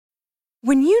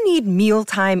When you need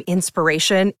mealtime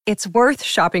inspiration, it's worth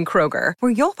shopping Kroger,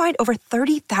 where you'll find over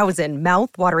 30,000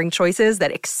 mouth-watering choices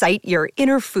that excite your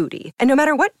inner foodie. And no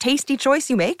matter what tasty choice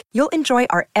you make, you'll enjoy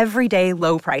our everyday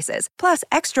low prices, plus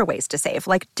extra ways to save,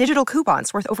 like digital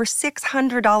coupons worth over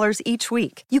 $600 each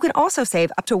week. You can also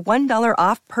save up to $1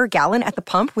 off per gallon at the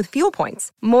pump with fuel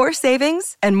points. More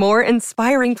savings and more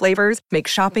inspiring flavors make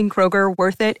shopping Kroger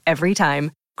worth it every time.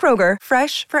 Kroger,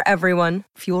 fresh for everyone.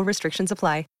 Fuel restrictions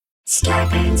apply.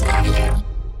 Scarpins Avenue.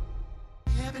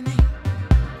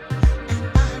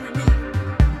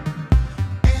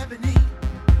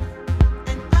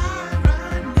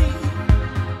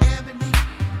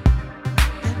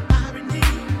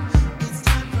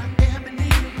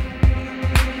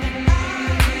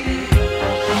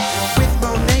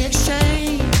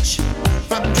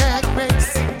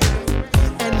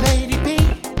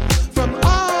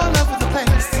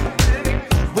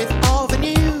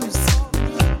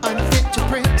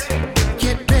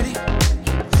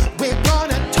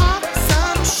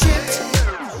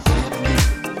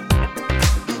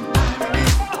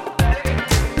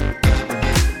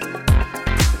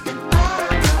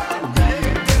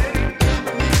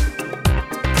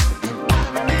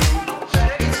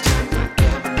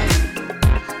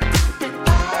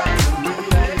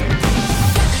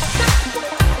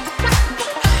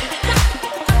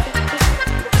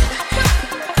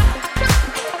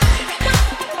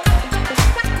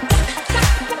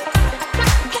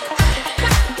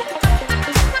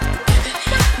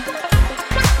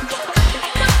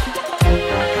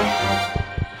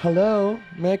 Hello,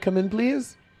 may I come in,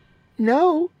 please?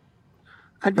 No,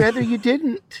 I'd rather you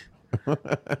didn't.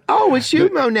 Oh, it's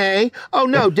you, Monet. Oh,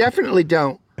 no, definitely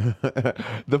don't.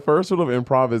 The first rule of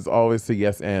improv is always to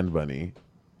yes and, Bunny.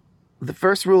 The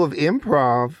first rule of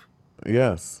improv?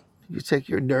 Yes. You take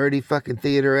your nerdy fucking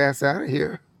theater ass out of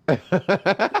here. But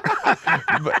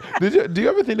do you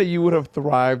ever think that you would have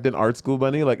thrived in art school,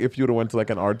 Bunny? Like if you would have went to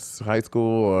like an arts high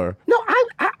school or... No,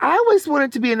 I always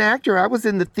wanted to be an actor. I was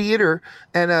in the theater,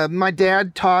 and my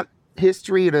dad taught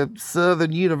history at a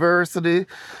Southern university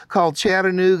called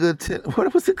Chattanooga.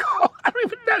 What was it called? I don't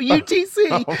even know.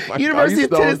 UTC, University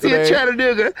of Tennessee at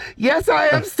Chattanooga. Yes, I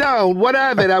am stoned. What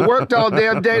of it? I worked all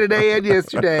damn day today and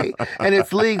yesterday, and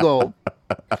it's legal.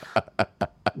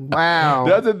 Wow,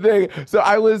 that's the thing. So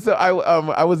I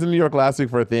was in New York last week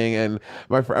for a thing, and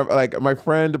my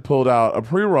friend pulled out a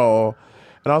pre-roll.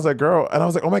 And I was like, girl, and I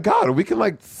was like, oh my God, we can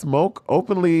like smoke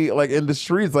openly like in the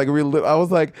streets. Like I was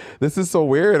like, this is so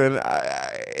weird. And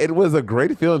it was a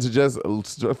great feeling to just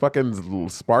fucking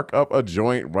spark up a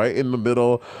joint right in the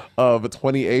middle of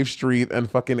 28th Street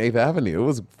and fucking 8th Avenue. It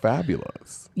was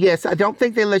fabulous. Yes, I don't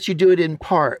think they let you do it in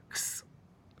parks.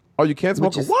 Oh, you can't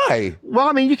smoke? Why? Well,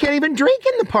 I mean, you can't even drink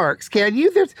in the parks, can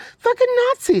you? There's fucking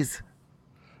Nazis.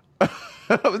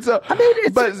 So, I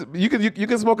mean, but you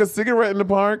can smoke a cigarette in the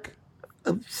park?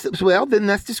 Well, then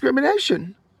that's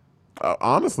discrimination.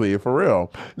 Honestly, for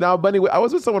real. Now, Bunny, I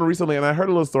was with someone recently, and I heard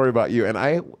a little story about you, and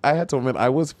I had to admit, I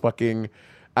was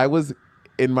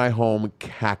in my home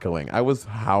cackling. I was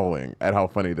howling at how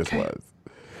funny this was.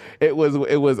 It was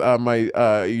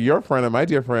your friend and my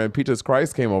dear friend Peaches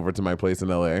Christ came over to my place in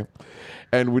LA,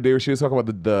 and she was talking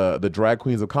about the Drag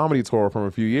Queens of Comedy tour from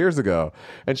a few years ago,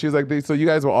 and she was like, so you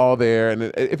guys were all there, and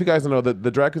if you guys don't know, the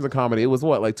Drag Queens of Comedy, it was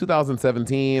what, like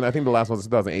 2017? I think the last one was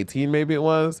 2018, maybe it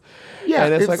was. Yeah,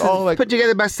 and it's like all like put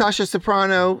together by Sasha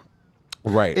Soprano,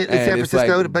 right in San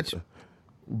Francisco, like,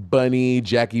 Bunny,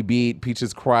 Jackie Beat,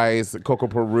 Peaches Christ, Coco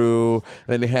Peru. And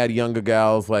then they had younger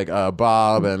gals like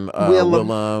Bob and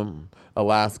Willem,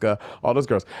 Alaska, all those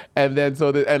girls. And then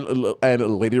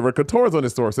and Lady Red Couture's on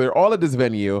this tour. So they're all at this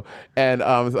venue, and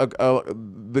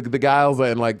the gals are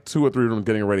in like 2 or 3 rooms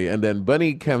getting ready. And then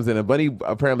Bunny comes in, and Bunny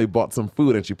apparently bought some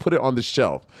food, and she put it on the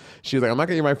shelf. She was like, I'm not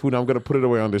gonna eat my food, I'm gonna put it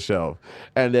away on the shelf.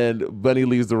 And then Bunny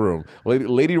leaves the room.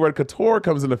 Lady Red Couture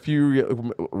comes in a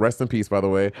few, rest in peace by the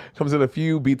way, comes in a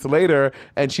few beats later,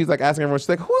 and she's like asking everyone, she's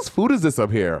like, whose food is this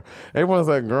up here? Everyone's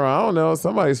like, girl, I don't know,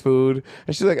 somebody's food.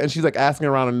 And she's like asking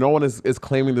around, and no one is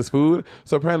claiming this food.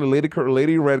 So apparently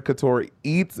Lady Red Couture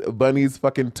eats Bunny's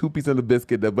fucking 2-piece of the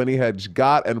biscuit that Bunny had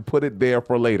got and put it there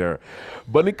for later.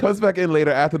 Bunny comes back in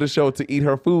later after the show to eat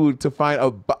her food to find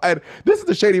and this is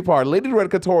the shady part. Lady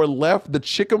Red Couture left the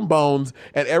chicken bones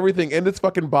and everything in this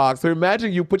fucking box. So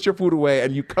imagine you put your food away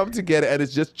and you come to get it and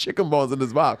it's just chicken bones in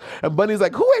this box. And Bunny's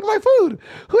like, who ate my food?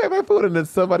 Who ate my food? And then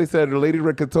somebody said Lady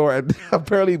Red Couture, and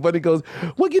apparently Bunny goes,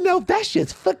 well, you know, that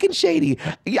shit's fucking shady.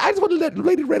 I just want to let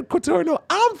Lady Red Couture know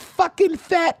I'm fucking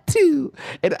fat too.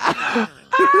 And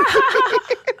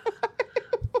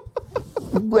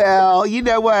Well, you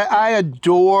know what? I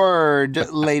adored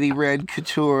Lady Red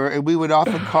Couture, and we would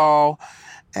often call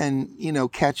and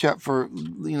catch up for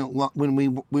when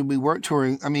we weren't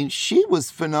touring. I mean, she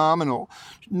was phenomenal.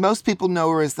 Most people know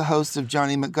her as the host of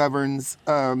Johnny McGovern's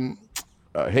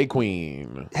Hey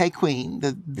Queen. Hey Queen,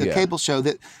 the cable show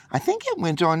that I think it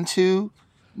went on to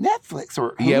Netflix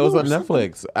or Hulu. Yeah, it was on something.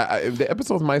 Netflix. The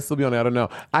episodes might still be on there. I don't know.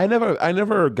 I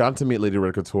never got to meet Lady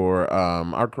Red Couture.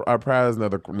 Our paths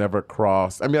never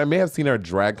crossed. I mean, I may have seen her at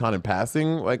DragCon in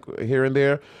passing, like here and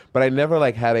there, but I never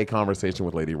like had a conversation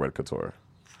with Lady Red Couture.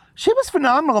 She was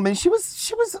phenomenal. I mean, she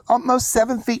was almost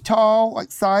 7 feet tall,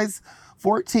 like size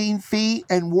 14 feet,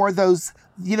 and wore those,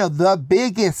 the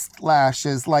biggest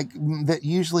lashes, like that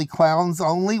usually clowns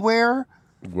only wear.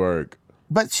 Work.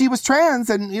 But she was trans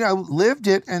and, lived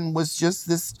it and was just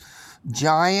this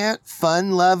giant,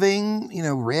 fun-loving,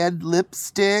 red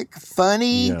lipstick,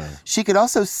 funny. Yeah. She could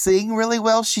also sing really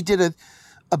well. She did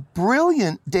a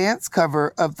brilliant dance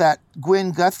cover of that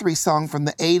Gwen Guthrie song from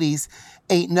the 80s,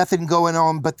 Ain't Nothing Going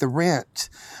On But the Rent,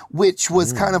 which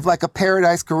was kind of like a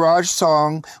Paradise Garage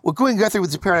song. Well, Gwen Guthrie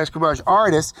was a Paradise Garage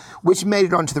artist, which made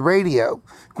it onto the radio,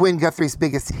 Gwen Guthrie's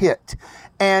biggest hit.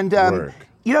 And,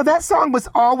 that song was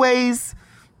always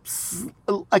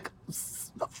like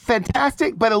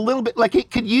fantastic, but a little bit like it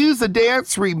could use a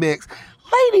dance remix.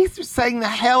 Ladies sang the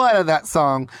hell out of that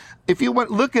song. If you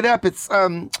want, look it up. It's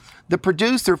the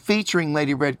producer featuring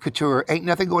Lady Red Couture, Ain't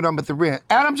Nothing Going On But the Rent.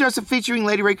 Adam Joseph featuring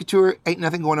Lady Red Couture, Ain't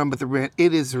Nothing Going On But the Rent.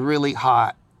 It is really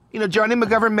hot. Johnny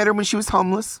McGovern met her when she was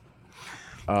homeless,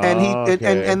 and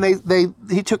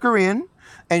he took her in,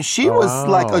 and she was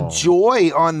like a joy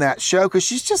on that show because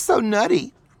she's just so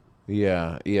nutty.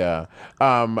 Yeah.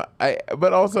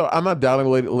 But also, I'm not doubting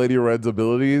Lady Red's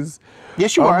abilities.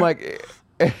 Yes, you are. Like,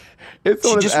 it's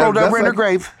she just rolled over in her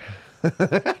grave.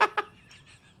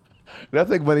 That's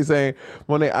like Money saying,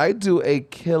 Monet, I do a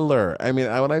killer. I mean,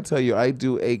 when I tell you, I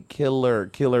do a killer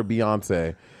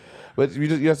Beyonce. But you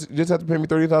just have to pay me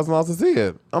 $30,000 to see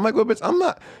it. I'm like, well, bitch, I'm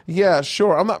not. Yeah,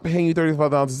 sure, I'm not paying you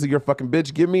 $35 to see your fucking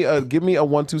bitch. Give me a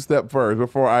 1-2 step first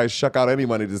before I shuck out any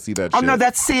money to see that. Oh shit. no,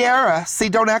 that's Sierra. See,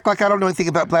 don't act like I don't know anything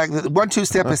about black. 1-2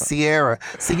 step is Sierra.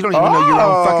 See, you don't even know your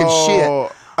own fucking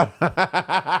shit.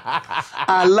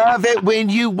 I love it when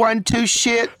you 1-2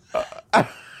 shit.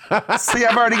 See,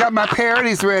 I've already got my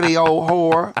parodies ready, old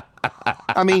whore.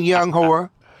 I mean, young whore.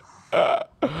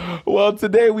 Well,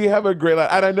 today we have a great line.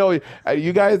 And I know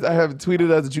you guys have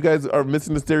tweeted us that you guys are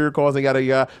missing the stereo calls and yada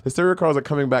yada. The stereo calls are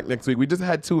coming back next week. We just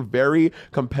had 2 very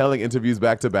compelling interviews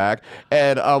back to back,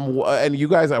 and you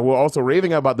guys were also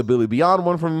raving about the Billy Beyond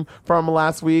one from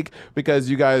last week because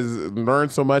you guys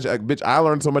learned so much. Bitch, I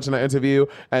learned so much in that interview,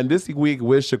 and this week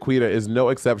with Shaquita is no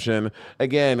exception.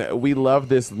 Again, we love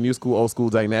this new school old school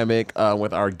dynamic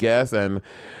with our guests, and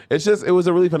it was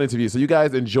a really fun interview. So you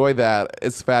guys enjoy that.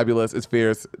 It's fabulous. It's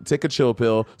fierce. Take a chill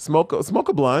pill, smoke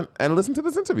a blunt, and listen to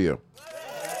this interview.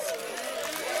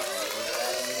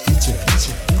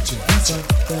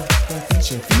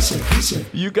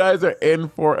 You guys are in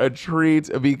for a treat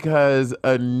because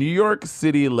a New York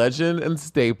City legend and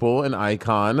staple, an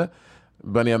icon.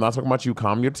 Bunny, I'm not talking about you.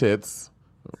 Calm your tits.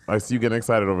 I see you getting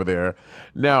excited over there.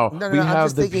 Now, we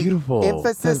have the beautiful...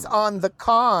 Emphasis on the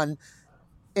con.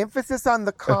 Emphasis on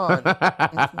the con.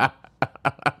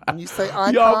 When you say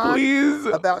icon, y'all, please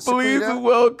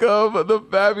welcome the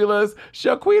fabulous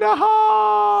Shaquita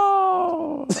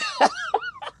Hall.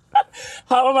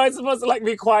 How am I supposed to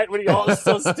be quiet when y'all are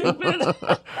so stupid?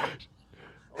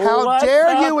 How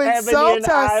dare you insult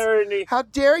us? Irony? How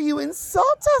dare you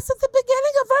insult us at the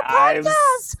beginning of our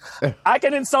podcast? I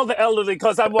can insult the elderly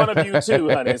because I'm one of you too,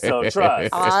 honey, so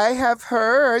trust. I have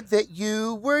heard that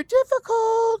you were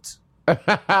difficult.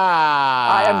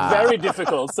 I am very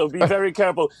difficult, so be very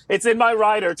careful. It's in my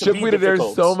rider to be difficult.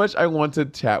 There's so much I want to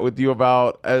chat with you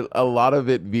about. A lot of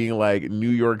it being like New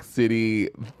York City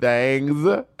things.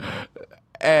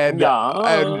 And now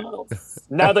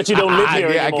that you don't live here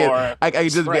anymore, I can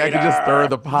just stir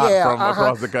the pot from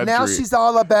across the country. Now she's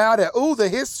all about it. Oh, the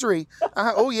history.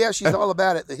 Oh yeah, she's all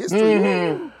about it. The history.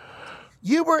 Mm-hmm.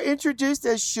 You were introduced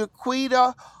as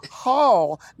Shaquita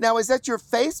Hall. Now, is that your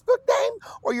Facebook name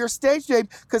or your stage name?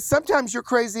 Because sometimes your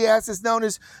crazy ass is known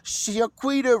as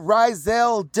Shaquita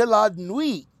Rizal de la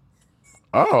Nuit.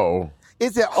 Oh.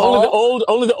 Is it Hall?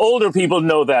 Only the older people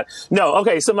know that. No,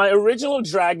 okay, so my original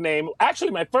drag name, actually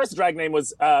my first drag name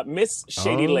was Miss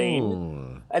Shady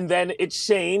Lane. And then it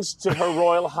changed to Her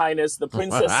Royal Highness, the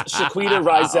Princess Shaquita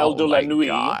Rizal de la Nuit.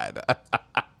 God.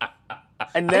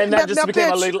 And then that just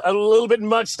became a little bit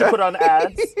much to put on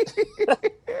ads.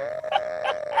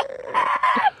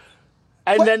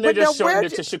 And then they just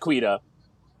shortened it to Shaquita.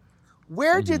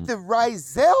 Where did the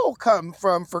Rizal come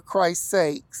from, for Christ's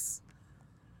sakes?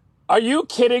 Are you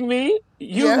kidding me?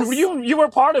 Yes. You were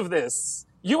part of this.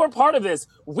 You were part of this.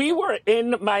 We were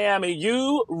in Miami.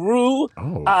 You, Rue,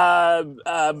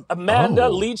 Amanda,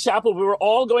 Lee Chappell. We were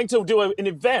all going to do an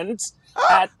event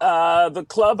at the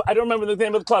club. I don't remember the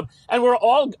name of the club. And we're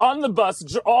all on the bus,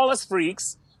 all us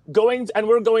freaks, going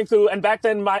through. And back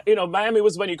then, Miami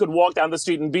was when you could walk down the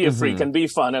street and be a freak and be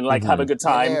fun and like have a good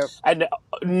time. Yeah. And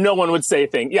no one would say a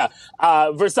thing. Yeah.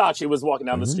 Versace was walking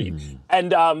down the street.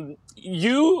 And I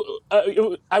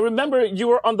remember you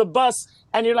were on the bus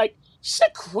and you're like,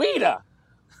 Shaquita,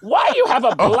 why you have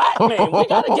a black name? We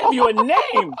got to give you a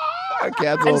name.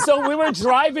 And so we were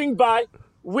driving by.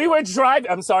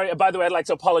 I'm sorry. By the way, I'd like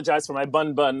to apologize for my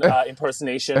bun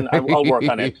impersonation. I'll work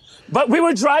on it. But we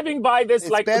were driving by this,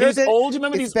 It's better these than- old,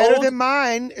 remember It's these better old, than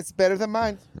mine. It's better than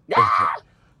mine.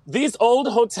 these old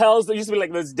hotels that used to be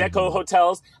like those deco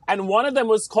hotels. And one of them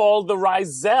was called the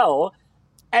Rizal.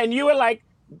 And you were like,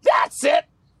 that's it.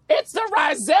 It's the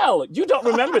Rizal. You don't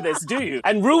remember this, do you?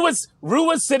 And Rue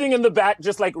was sitting in the back,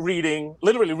 just like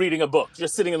literally reading a book,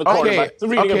 just sitting in the corner,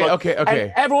 reading a book. Okay.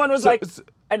 And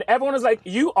everyone was like,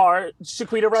 you are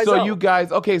Shaquita Rizal. So you guys,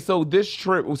 so this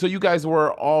trip, so you guys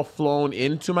were all flown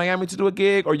into Miami to do a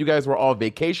gig, or you guys were all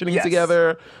vacationing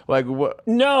together? Like what?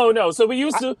 No. So we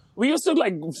used to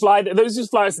like fly. They used to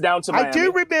fly us down to Miami.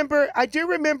 I do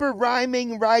remember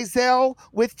rhyming Rizal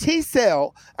with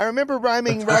T-Cell. I remember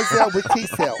rhyming Rizal with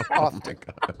T-Cell often.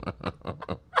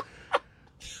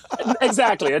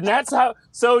 Exactly, and that's how.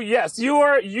 So yes, you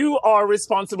are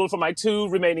responsible for my 2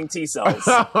 remaining T cells.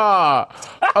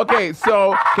 Okay,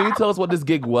 so can you tell us what this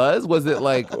gig was? Was it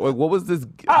like what was this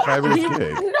fabulous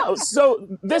gig? No, so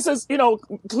this is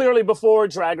clearly before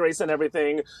Drag Race and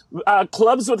everything.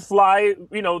 Clubs would fly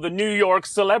the New York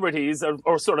celebrities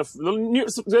or sort of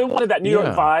they wanted that New York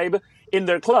vibe in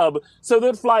their club, so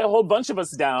they'd fly a whole bunch of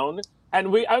us down. And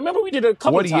I remember we did it a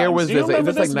couple times. What year was Do you this? Is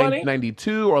remember this like Bunny?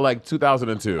 92 or like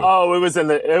 2002? Oh, it was in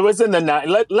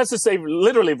the let's just say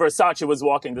literally Versace was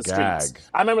walking the streets.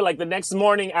 I remember like the next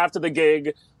morning after the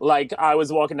gig, like I was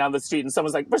walking down the street and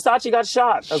someone's like, Versace got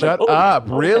shot. I was Shut like, up,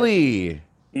 okay. Really?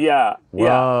 Yeah.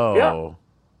 Whoa. Yeah.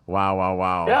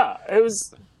 Wow. Yeah. It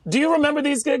was. Do you remember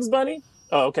these gigs, Bunny?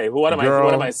 Oh, okay. Well, what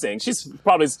am I saying? She's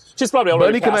probably already.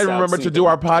 Bunny can I passed out remember to sleeping. do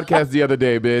our podcast the other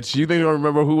day, bitch. You think I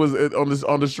remember who was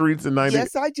on the streets in 90?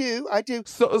 Yes, I do.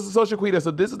 So Shaquita,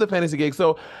 so this is the fantasy gig.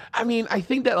 So, I mean, I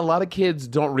think that a lot of kids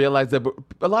don't realize that, but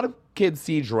a lot of kids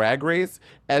see Drag Race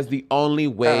as the only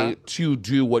way to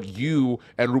do what you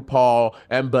and RuPaul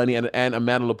and Bunny and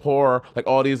Amanda Lepore, like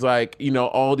all these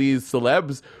all these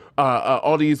celebs,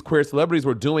 all these queer celebrities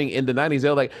were doing in the 90s.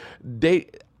 They're like,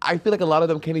 I feel like a lot of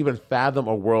them can't even fathom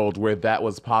a world where that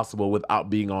was possible without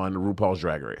being on RuPaul's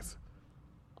Drag Race.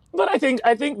 But I think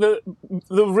the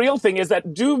real thing is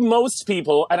that do most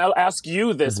people, and I'll ask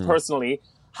you this personally,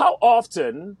 how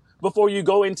often before you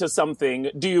go into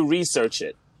something do you research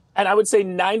it? And I would say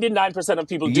 99% of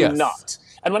people do not.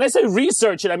 And when I say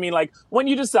research it, I mean like when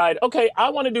you decide, okay, I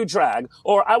want to do drag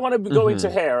or I want to go into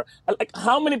hair. Like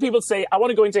how many people say I want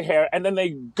to go into hair and then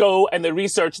they go and they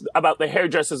research about the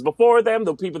hairdressers before them,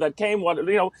 the people that came,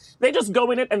 they just go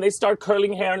in it and they start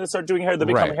curling hair and they start doing hair. They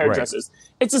become hairdressers.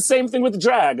 It's the same thing with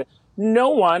drag. No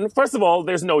one, first of all,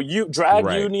 there's no drag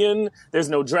union, there's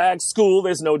no drag school,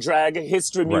 there's no drag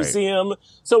history museum.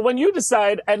 So when you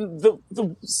decide, and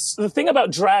the thing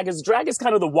about drag is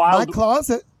kind of the wild. My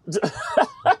closet.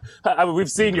 We've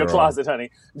seen your closet,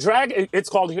 honey. Drag, it's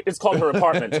called her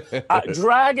apartment.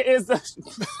 Drag is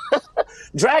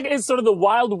sort of the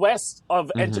Wild West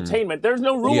of entertainment. There's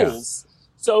no rules. Yes.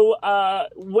 So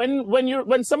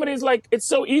when somebody's like, it's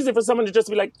so easy for someone to just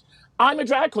be like, I'm a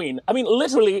drag queen. I mean,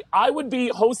 literally, I would be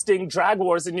hosting Drag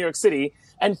Wars in New York City,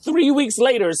 and 3 weeks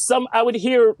later, I would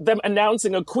hear them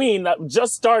announcing a queen that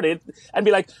just started and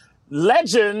be like,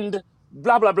 legend,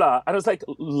 blah, blah, blah. And I was like,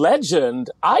 legend,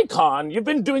 icon, you've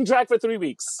been doing drag for 3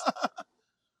 weeks.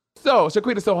 So,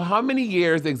 Shaquita, how many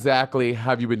years exactly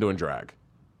have you been doing drag?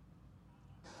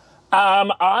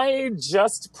 I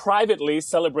just privately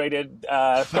celebrated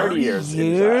 30 years.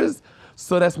 In drag.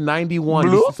 So that's 91.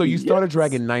 Bloop. So you started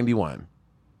drag in 91.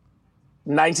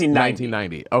 1990.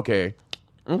 1990. Okay.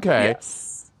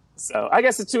 Yes. So I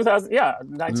guess it's 2000. Yeah,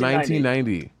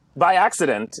 1990. By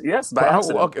accident. Yes, by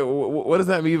accident. Okay, what does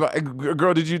that mean?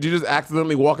 Girl, did you just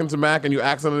accidentally walk into Mac and you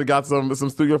accidentally got some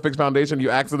Studio Fix foundation? You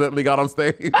accidentally got on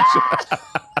stage?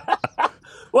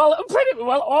 Well,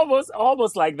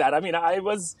 almost like that. I mean, I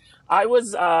was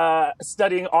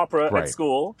studying opera at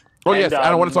school, Oh, And, yes. I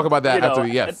don't want to talk about that you know, after.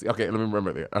 Yes. Okay, let me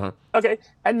remember that. Uh-huh. Okay,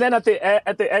 and then at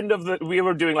the end of we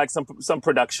were doing like some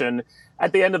production.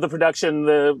 At the end of the production,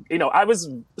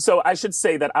 I should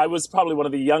say that I was probably one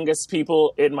of the youngest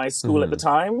people in my school at the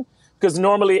time, because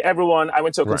normally I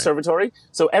went to a conservatory,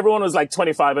 so everyone was like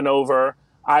 25 and over.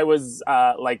 I was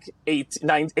like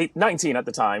 19 at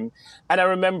the time, and I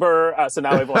remember. So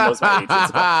now everyone knows my age.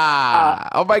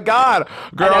 Oh my God,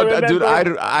 girl, dude!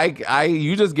 I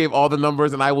You just gave all the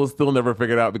numbers, and I will still never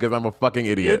figure it out because I'm a fucking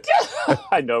idiot.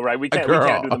 I know, right? We can't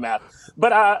do the math.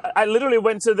 But I literally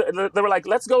went to they were like,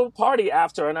 let's go party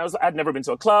after. And I'd never been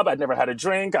to a club. I'd never had a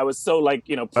drink. I was so like,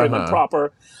 prim and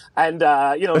proper. And,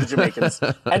 the Jamaicans.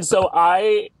 And so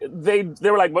they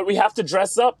were like, but we have to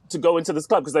dress up to go into this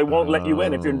club because they won't let you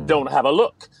in if you don't have a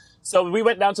look. So we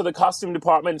went down to the costume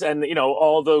department and,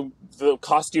 all the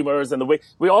costumers and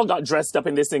we all got dressed up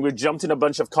in this thing. We jumped in a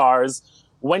bunch of cars,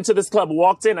 went to this club,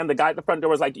 walked in, and the guy at the front door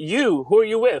was like, who are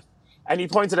you with? And he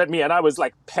pointed at me and I was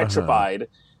like petrified.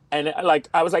 And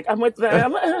I was like, I'm with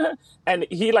them. And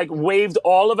he like waved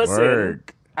all of us in.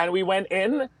 And we went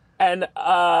in and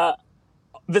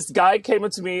this guy came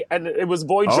up to me and it was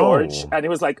Boy George. And he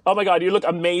was like, oh my God, you look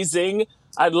amazing.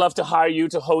 I'd love to hire you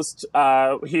to host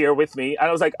here with me. And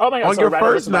I was like, oh my God. On so your I ran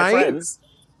over first to my night? friends.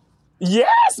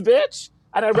 Yes, bitch.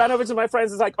 And I ran over to my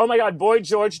friends. It's like, oh my God, Boy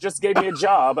George just gave me a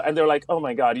job. And they're like, oh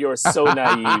my God, you're so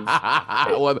naive.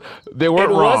 Well, they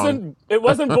weren't wrong. It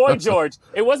wasn't Boy George.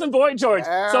 It wasn't Boy George.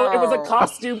 So it was a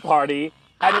costume party.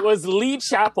 And it was Lee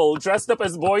Chappell dressed up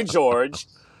as Boy George.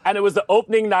 And it was the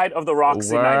opening night of the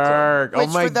Roxy nightclub. Oh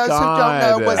my Which, for those God. who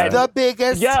don't know, was the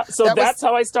biggest. Yeah, so that's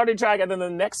how I started drag. And then the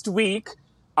next week,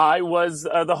 I was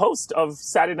the host of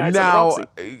Saturday Nights at the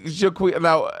Roxy.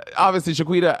 Now, obviously,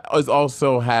 Shaquita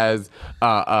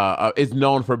is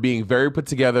known for being very put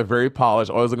together, very polished,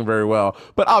 always looking very well.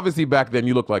 But obviously, back then,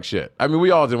 you looked like shit. I mean,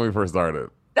 we all did when we first started.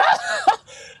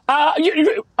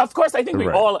 Of course, I think we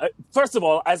all, first of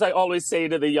all, as I always say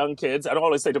to the young kids, I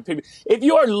always say to people, if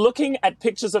you are looking at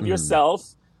pictures of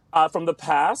yourself from the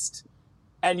past,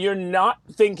 and you're not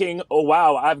thinking, oh,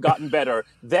 wow, I've gotten better,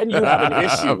 then you have an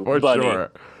issue, Bunny. Sure.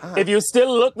 If you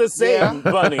still look the same,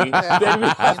 Bunny,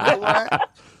 then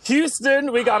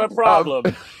Houston, we got a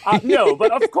problem. No,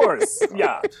 but of course,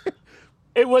 yeah.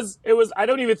 It was. I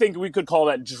don't even think we could call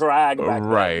that drag back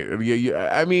then. Yeah.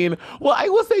 I mean, well, I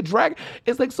will say drag.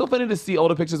 It's like so funny to see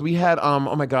older pictures. We had, oh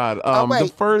my God, the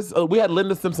first. We had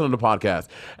Linda Simpson on the podcast,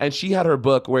 and she had her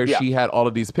book where she had all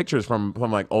of these pictures from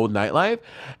like old nightlife,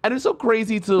 and it's so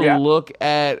crazy to look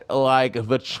at like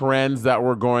the trends that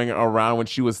were going around when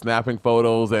she was snapping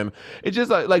photos, and it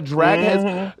just like drag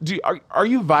has. Are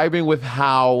you vibing with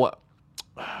how?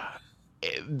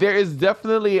 There is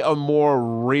definitely a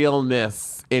more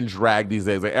realness in drag these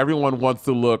days. Like everyone wants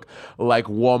to look like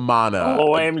Womana.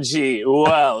 OMG.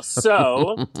 Well,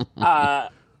 so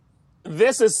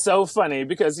this is so funny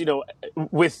because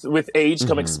with age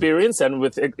come experience, and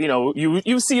with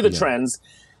you see the trends,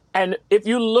 and if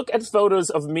you look at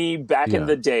photos of me back in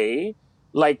the day,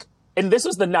 and this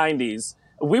was the 90s.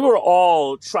 We were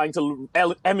all trying to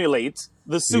emulate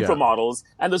the supermodels,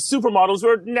 and the supermodels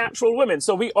were natural women.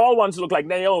 So we all wanted to look like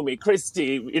Naomi,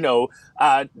 Christy,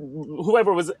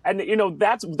 whoever was, and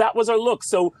that was our look.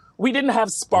 So we didn't have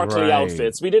sparkly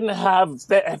outfits. We didn't have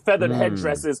feathered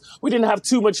headdresses. We didn't have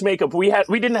too much makeup. We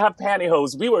didn't have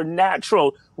pantyhose. We were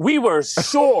natural. We were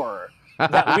sure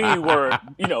that we were,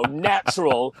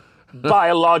 natural,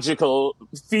 biological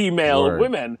female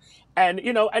women. And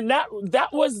that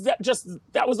was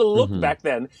a look back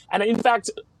then. And in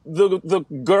fact, the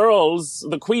girls,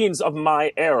 the queens of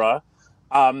my era,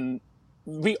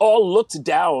 we all looked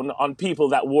down on people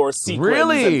that wore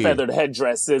sequins and feathered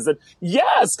headdresses. And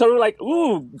yes, because we're like,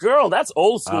 ooh, girl, that's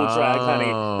old school drag,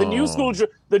 honey. The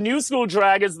new school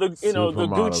drag is the the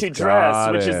Gucci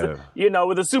dress, which is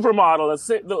with a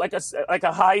supermodel, like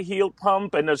a high heel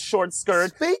pump and a short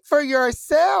skirt. Speak for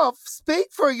yourself. Speak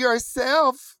for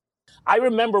yourself. I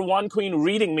remember one queen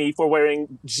reading me for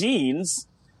wearing jeans.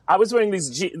 I was wearing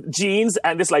these jeans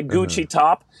and this like Gucci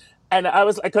top. And I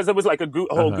was, because it was like a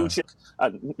whole Gucci,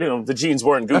 the jeans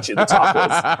weren't Gucci, the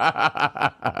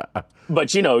top was.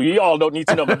 But you all don't need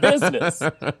to know my business.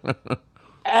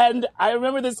 And I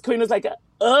remember this queen was like,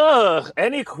 ugh,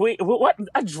 any queen, what,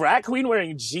 a drag queen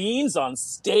wearing jeans on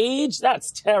stage? That's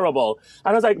terrible.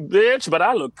 And I was like, bitch, but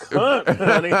I look cunt,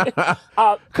 honey.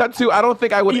 Cut to, I don't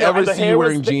think I would ever see you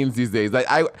wearing jeans these days. Like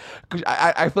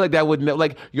I feel like that would,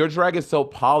 like, your drag is so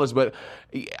polished, but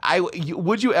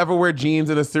would you ever wear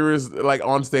jeans in a serious, like,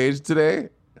 on stage today?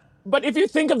 But if you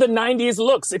think of the 90s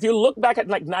looks, if you look back at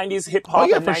like 90s hip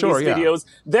hop and 90s videos,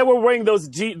 they were wearing those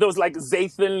like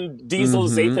Zathan, diesel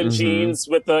Zathan jeans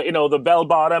with the, the bell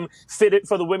bottom fitted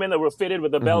for the women that were fitted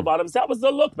with the bell bottoms. That was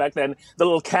the look back then. The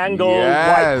little Kangol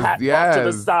white hat off to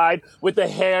the side with the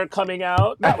hair coming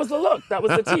out. That was the look. That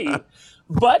was the tee.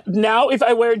 But now if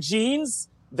I wear jeans,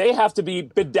 they have to be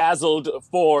bedazzled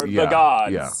for the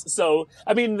gods. Yeah. So,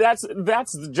 I mean, that's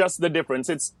just the difference.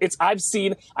 I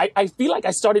feel like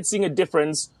I started seeing a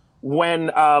difference when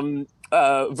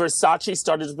Versace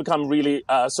started to become really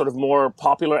sort of more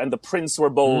popular and the prints were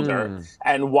bolder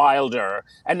and wilder.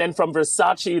 And then from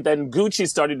Versace, then Gucci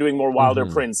started doing more wilder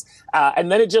prints.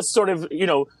 And then it just sort of,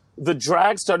 the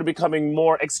drag started becoming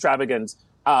more extravagant.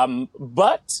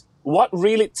 But what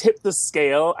really tipped the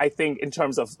scale, I think, in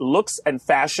terms of looks and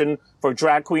fashion for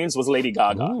drag queens was Lady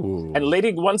Gaga. Ooh. And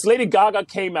once Lady Gaga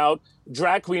came out,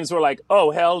 drag queens were like,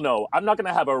 oh, hell no. I'm not going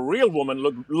to have a real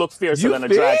woman look fiercer than a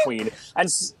drag queen. And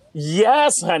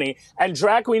yes, honey. And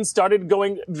drag queens started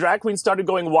going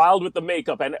wild with the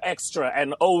makeup and extra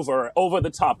and over the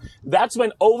top. That's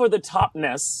when over the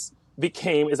topness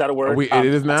became, is that a word? It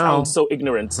is now. I sound so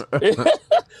ignorant.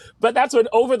 But that's when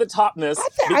over the topness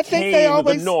became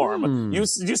the norm. You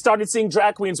started seeing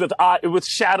drag queens with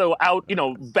shadow out,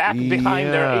 back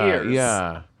behind their ears.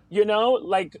 Yeah.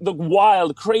 Like the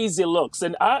wild, crazy looks.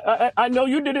 And I know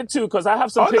you did it too, because I have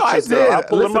some pictures. No, I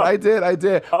did. Listen, I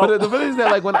did. Oh. But the thing is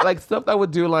that, like, when stuff I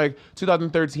would do, like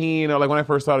 2013 or like when I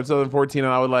first started 2014,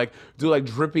 and I would like do like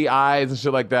drippy eyes and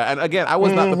shit like that. And again, I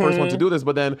was not the first one to do this.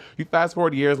 But then you fast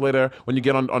forward years later, when you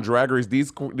get on Drag Race,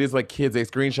 these like kids, they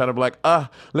screenshot of like,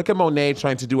 look at Monet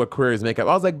trying to do Aquaria's makeup.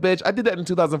 I was like, bitch, I did that in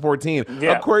 2014.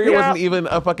 Yeah. Aquaria wasn't even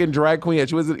a fucking drag queen yet.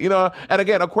 She was, And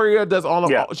again, Aquaria does all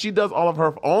of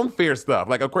her own fierce stuff.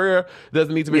 Like Aquaria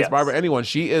doesn't need to be inspired by anyone.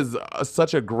 She is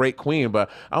such a great queen,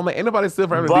 but I'm like, ain't nobody still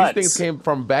forever. These things came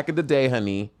from back in the day,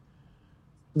 honey.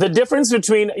 The difference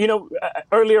between,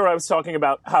 earlier I was talking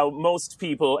about how most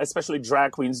people, especially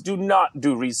drag queens, do not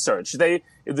do research. The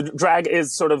drag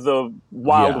is sort of the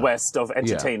wild west of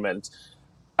entertainment.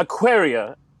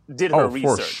 Aquaria did her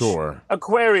research. For sure.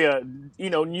 Aquaria,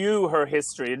 knew her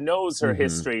history, knows her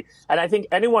history. And I think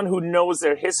anyone who knows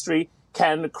their history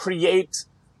can create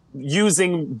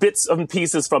using bits and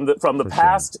pieces from the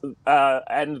past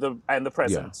and the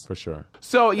present. Yeah, for sure.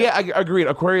 So I agreed.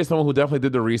 Aquaria is someone who definitely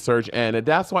did the research, and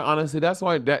that's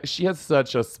why she has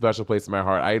such a special place in my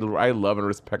heart. I love and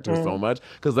respect her so much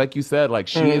because, like you said, like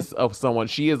she is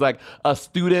like a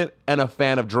student and a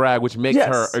fan of drag, which makes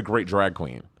her a great drag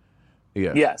queen.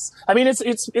 Yeah. Yes. I mean,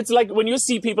 it's like when you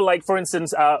see people like, for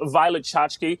instance, Violet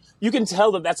Chachki, you can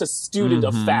tell that that's a student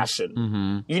of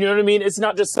fashion. You know what I mean? It's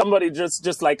not just somebody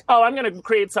just like, oh, I'm going to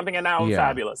create something and now I'm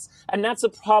fabulous. And that's a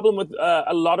problem with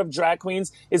a lot of drag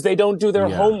queens is they don't do their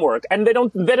homework, and they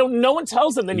don't. No one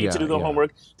tells them they need to do the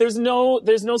homework. There's no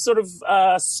sort of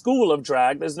school of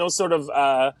drag. There's no sort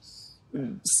of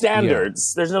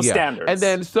standards. There's no standards. And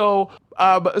then so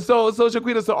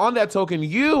Shaquita, so on that token,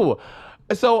 you.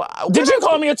 So did you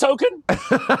call me a token? Wait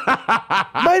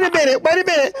a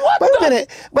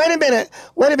minute.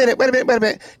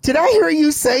 Did I hear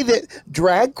you say that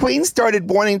drag queens started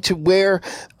wanting to wear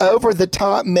over the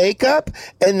top makeup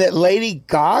and that Lady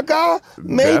Gaga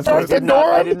made that the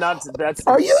norm? I did not.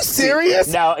 Are you serious?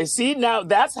 Now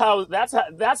that's how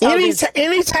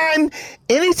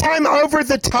anytime over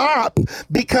the top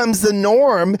becomes the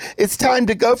norm, it's time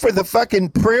to go for the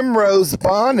fucking primrose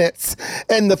bonnets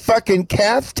and the fucking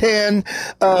caftan,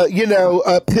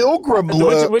 pilgrim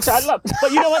looks. Which I love.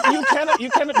 But you know what? You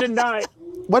cannot deny.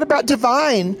 What about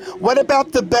Divine? What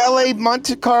about the Ballet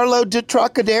Monte Carlo de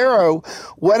Trocadero?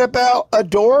 What about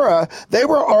Adora?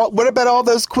 What about all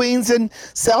those queens in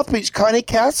South Beach? Connie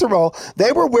Casserole.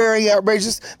 They were wearing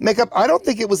outrageous makeup. I don't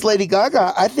think it was Lady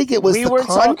Gaga. I think it was the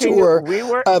contour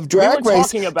of Drag Race. We were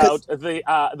talking about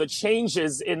the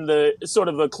changes in the sort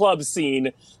of the club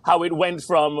scene, how it went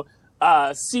from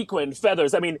sequined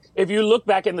feathers. I mean, if you look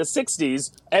back in the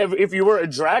 60s, if you were a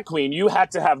drag queen, you had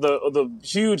to have the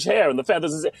huge hair and the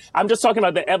feathers. I'm just talking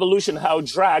about the evolution, how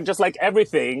drag, just like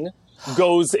everything,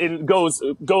 goes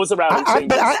around.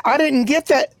 I didn't get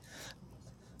that.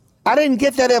 I didn't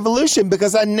get that evolution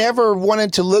because I never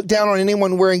wanted to look down on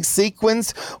anyone wearing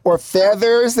sequins or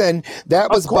feathers. And that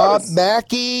was Bob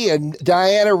Mackie and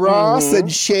Diana Ross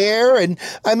and Cher. And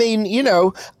I mean, I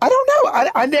don't know.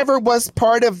 I never was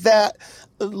part of that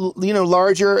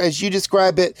larger as you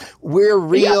describe it. We're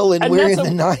real and we're in the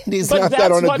 90s. And I've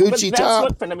got on a Gucci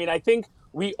top. I mean, I think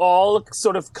we all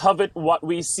sort of covet what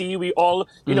we see. We all,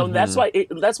 and that's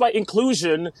why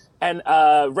inclusion and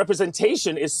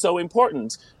representation is so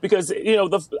important, because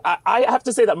I have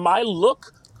to say that my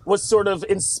look was sort of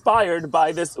inspired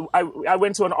by this. I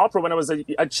went to an opera when I was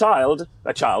a child,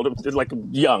 like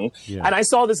young, and I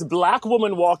saw this black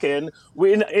woman walk in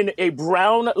a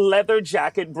brown leather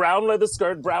jacket, brown leather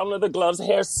skirt, brown leather gloves,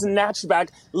 hair snatched back,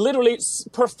 literally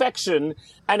perfection.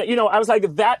 And, I was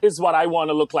like, that is what I want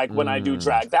to look like when I do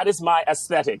drag. That is my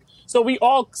aesthetic. So we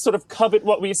all sort of covet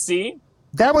what we see.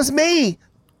 That was me.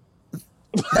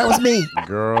 That was me.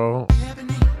 Girl.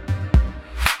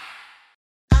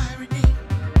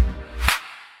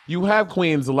 You have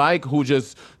queens who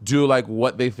just do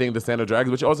what they think the standard drag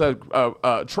is, which also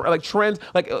trends.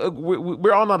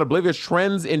 We're all not oblivious.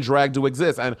 Trends in drag do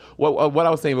exist, and what I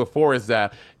was saying before is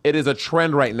that it is a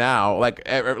trend right now.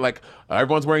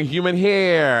 Everyone's wearing human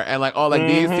hair, and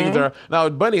these things are now.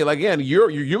 Bunny, again,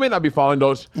 you may not be following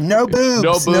those. No boobs.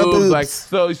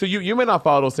 So you may not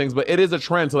follow those things, but it is a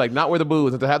trend to not wear the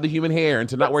boobs and to have the human hair and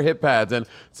to not wear hip pads and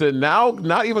to now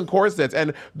not even corsets.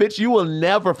 And bitch, you will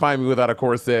never find me without a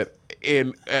corset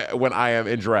when I am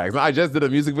in drag. I just did a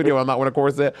music video. I'm not wearing a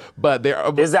corset, but there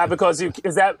are. Is that because you?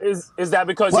 Is that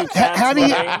because you can't? How do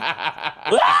you?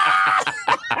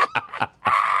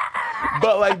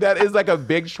 But that is a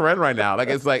big trend right now.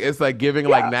 It's giving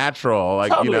natural,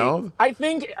 totally. I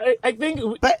think.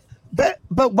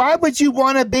 But why would you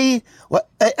want to be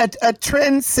a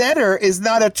trendsetter? Is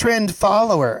not a trend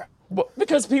follower.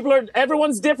 Because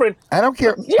everyone's different. I don't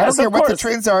care. Yes, I don't care what course. the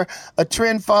trends are. A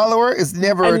trend follower is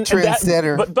never a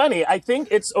trendsetter. But Bunny, I think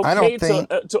it's okay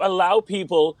to allow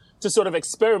people to sort of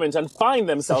experiment and find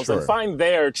themselves and find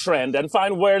their trend and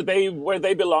find where they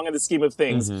belong in the scheme of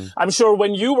things. Mm-hmm. I'm sure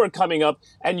when you were coming up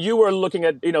and you were looking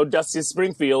at Dusty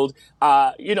Springfield,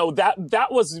 that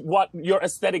was what your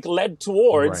aesthetic led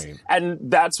towards, and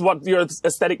that's what your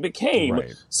aesthetic became.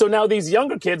 Right. So now these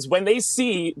younger kids, when they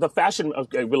see the fashion,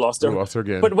 we lost her. We lost her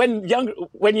again. But when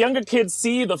younger kids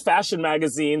see the fashion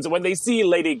magazines, when they see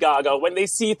Lady Gaga, when they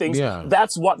see things,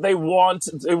 that's what they want.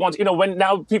 They want, when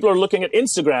now people are looking at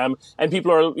Instagram and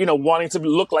people are, wanting to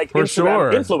look like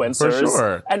Instagram influencers. For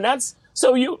sure. And that's,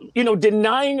 so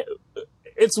denying,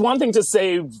 it's one thing to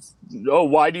say, oh,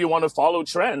 why do you want to follow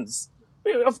trends?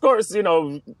 Of course,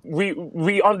 you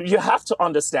have to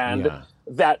understand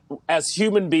that as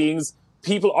human beings,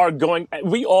 people are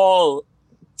we all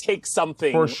take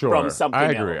something from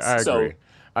something else.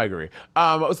 I agree.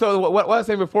 So what I was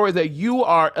saying before is that you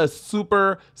are a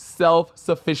super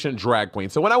self-sufficient drag queen.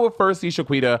 So when I would first see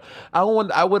Shaquita, I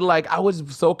was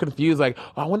so confused. I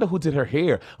wonder who did her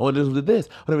hair. I wonder who did this.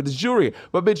 I wonder who did the jewelry.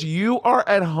 But bitch, you are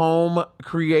at home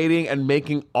creating and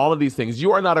making all of these things.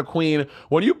 You are not a queen.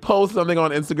 When you post something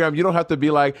on Instagram, you don't have to be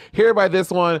hair by this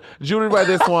one, jewelry by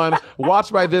this one,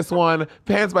 watch by this one,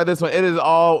 pants by this one. It is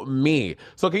all me.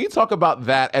 So can you talk about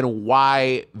that and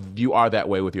why you are that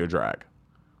way with your drag?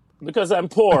 Because I'm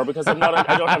poor, because I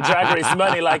don't have Drag Race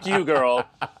money like you, girl.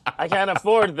 I can't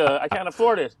afford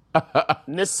it.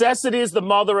 Necessity is the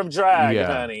mother of drag,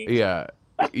 honey. Yeah.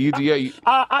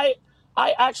 I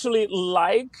actually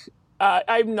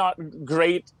I'm not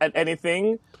great at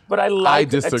anything, but I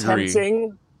like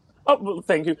attempting. Oh, well,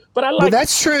 thank you. But I like. Well,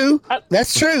 that's true.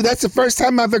 That's true. That's the first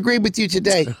time I've agreed with you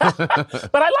today. But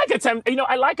I like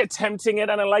I like attempting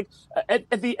it, and I like at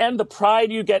the end the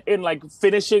pride you get in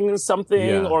finishing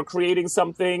something or creating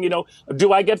something. I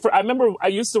remember I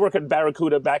used to work at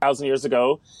Barracuda back 1,000 years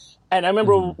ago, and I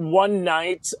remember one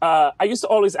night I used to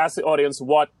always ask the audience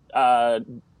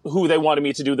who they wanted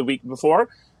me to do the week before,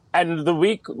 and the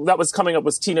week that was coming up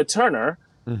was Tina Turner.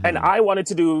 Mm-hmm. And I wanted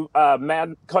to do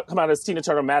come out as Tina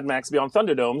Turner, Mad Max Beyond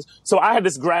Thunderdomes. So I had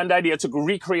this grand idea to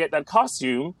recreate that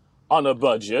costume on a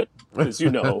budget. Because,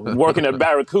 working at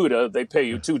Barracuda, they pay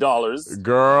you $2.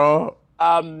 Girl.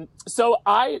 So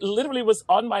I literally was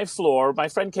on my floor. My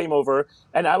friend came over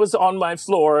and I was on my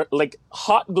floor,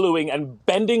 hot gluing and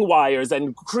bending wires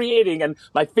and creating, and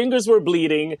my fingers were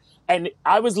bleeding. And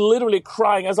I was literally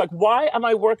crying. I was like, why am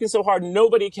I working so hard?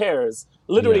 Nobody cares.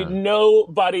 Literally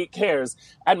nobody cares.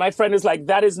 And my friend is like,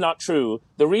 that is not true.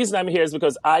 The reason I'm here is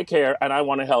because I care and I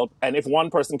want to help. And if one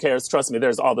person cares, trust me,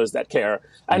 there's others that care.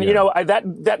 And,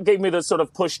 that gave me the sort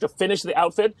of push to finish the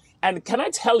outfit. And can I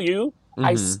tell you,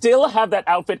 I still have that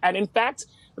outfit. And in fact,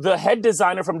 the head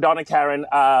designer from Donna Karan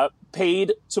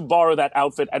paid to borrow that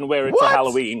outfit and wear it for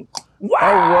Halloween.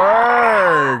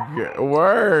 Wow. Oh,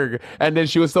 word. And then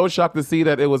she was so shocked to see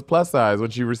that it was plus size when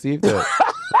she received it.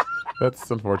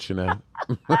 That's unfortunate.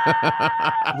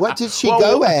 What did she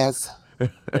go as?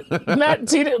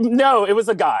 No, it was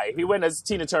a guy. He went as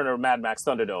Tina Turner, Mad Max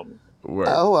Thunderdome. Word.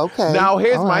 Oh, okay. Now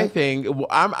here's All my right. thing. When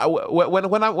I'm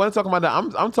talking about that,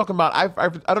 I'm talking about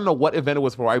I don't know what event it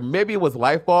was for. Maybe it was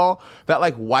Life Ball, that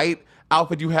like white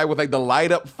outfit you had with like the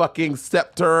light up fucking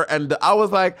scepter, and I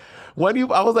was like,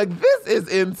 this is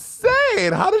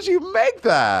insane. How did you make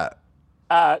that?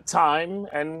 Time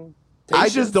and I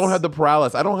just patience. don't have the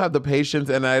prowess. I don't have the patience,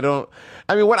 and I don't.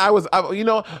 I mean, when I was,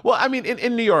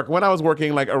 in New York, when I was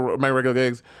working like my regular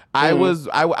gigs, I was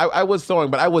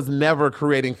sewing, but I was never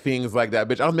creating things like that,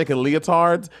 bitch. I was making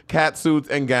leotards, cat suits,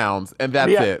 and gowns, and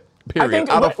that's Yeah. it. I Period. think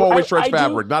Out of what- 4-way I stretch do-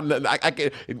 fabric.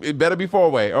 It better be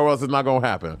 4-way, or else it's not gonna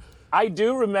happen. I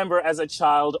do remember as a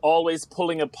child always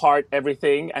pulling apart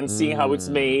everything and seeing how it's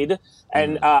made.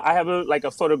 And I have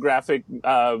a photographic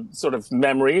sort of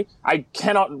memory. I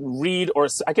cannot read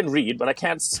I can read, but I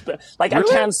can't spell. Like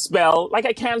Really? I can't spell. Like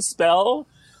I can't spell.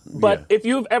 But Yeah. if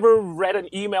you've ever read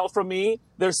an email from me,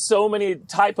 there's so many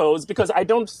typos because I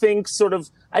don't think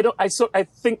I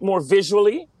think more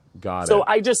visually. Got So it.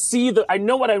 I just I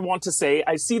know what I want to say.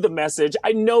 I see the message.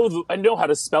 I know how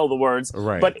to spell the words.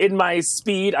 Right. But in my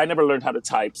speed, I never learned how to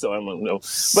type, so I don't know. But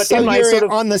So in my you're sort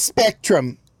of, on the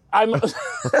spectrum. I'm, and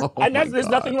my there's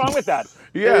God. nothing wrong with that.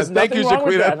 Yes, There's thank you, nothing wrong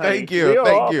with Shaquita. that, honey. Thank you.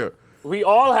 Thank you. We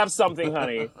all have something,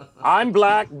 honey. I'm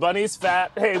black, Bunny's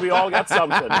fat. Hey, we all got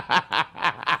something.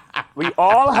 We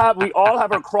all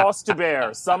have a cross to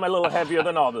bear. Some a little heavier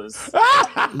than others.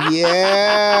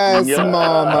 Yes,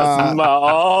 Mama.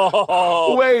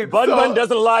 Oh, Wait, Bun so- Bun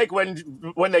doesn't like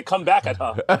when they come back at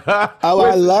her. Oh,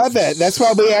 I love it. That's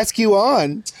why we ask you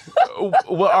on.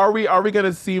 Well, are we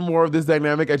gonna see more of this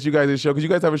dynamic at you guys' show? Because you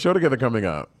guys have a show together coming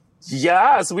up.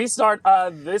 Yes, we start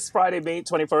this Friday, May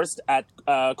 21st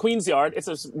at Queen's Yard. It's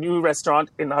a new restaurant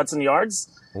in Hudson Yards.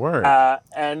 Word.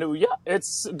 And yeah,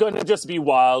 it's going to just be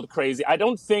wild, crazy. I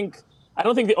don't think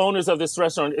the owners of this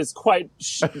restaurant is quite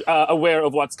aware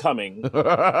of what's coming.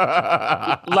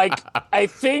 Like, I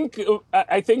think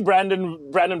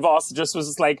Brandon Voss just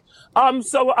was like,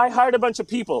 so I hired a bunch of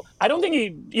people. I don't think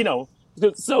he,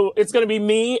 so it's going to be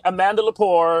me, Amanda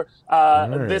Lepore,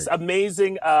 this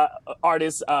amazing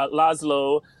artist,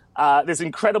 Laszlo, this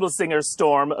incredible singer,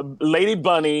 Storm, Lady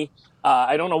Bunny.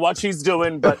 I don't know what she's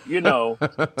doing, but,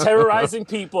 terrorizing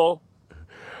people.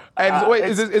 And wait,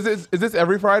 is this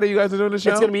every Friday you guys are doing the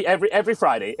show? It's going to be every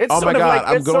Friday. It's Oh my God,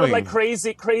 I'm it's sort of going.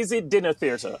 like crazy dinner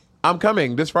theater. I'm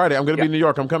coming this Friday. I'm going to be in New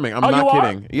York. I'm coming. I'm Oh, not you are?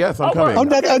 kidding. Yes, I'm Oh, coming.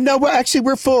 Oh, no,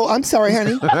 we're full. I'm sorry,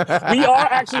 honey. We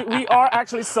are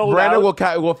actually sold Brandon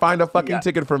out. will find a fucking Yeah.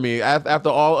 ticket for me after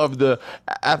all of the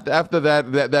after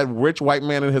that rich white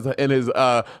man in his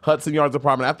Hudson Yards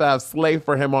apartment. After I've slaved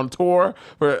for him on tour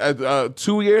for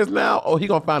 2 years now, he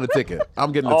gonna find a ticket.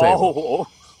 I'm getting the table.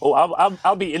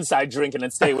 I'll be inside drinking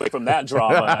and stay away from that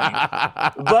drama.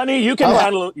 Honey. Bunny, you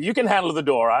can handle the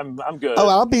door. I'm good. Oh,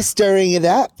 I'll be stirring it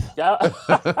up. Yeah.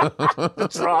 The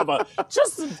drama.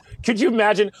 Just could you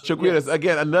imagine? Shaquita,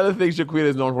 again, another thing Shaquita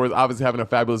is known for is obviously having a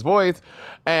fabulous voice.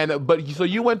 So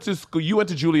you went to school. You went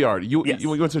to Juilliard. Yes. You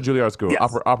went to Juilliard school.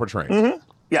 Yes. Opera trained.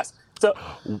 Yes. So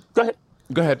go ahead.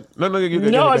 Go ahead. No,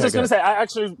 I was just going to say I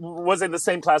actually was in the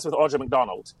same class with Audra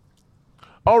McDonald.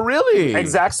 Oh, really?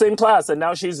 Exact same class, and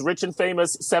now she's rich and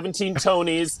famous, 17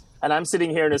 Tonys, and I'm sitting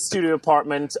here in a studio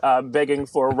apartment begging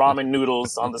for ramen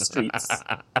noodles on the streets.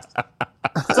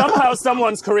 Somehow,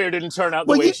 someone's career didn't turn out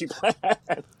the way she planned.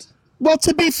 Well,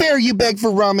 to be fair, you beg for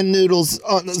ramen noodles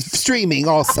on streaming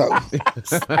also.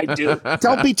 I do.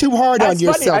 Don't be too hard on That's funny.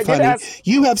 yourself, I did honey. ask-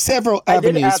 You have several I did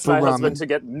avenues ask for my ramen. husband to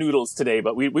get noodles today,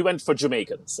 but we went for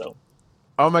Jamaican, so.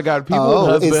 Oh my God, people. Oh,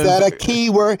 husbands, is that a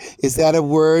key word? Is that a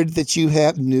word that you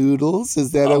have? Noodles?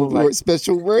 Is that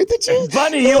special word that you?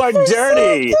 Bunny, you are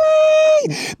dirty.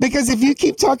 Because if you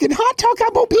keep talking hot talk, I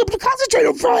won't be able to concentrate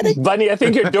on Friday. Bunny, I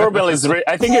think your doorbell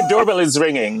is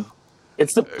ringing.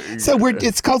 It's the So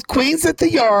it's called Queens at the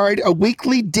Yard, a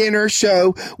weekly dinner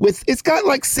show it's got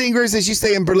like singers, as you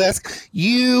say, in burlesque.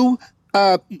 You,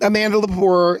 Amanda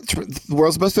Lepore, the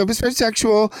world's most famous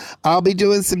transsexual. I'll be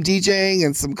doing some DJing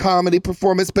and some comedy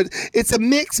performance, but it's a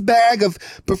mixed bag of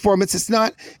performance. It's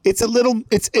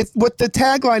what the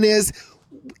tagline is.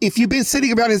 If you've been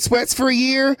sitting around in sweats for a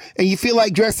year and you feel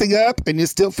like dressing up and you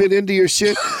still fit into your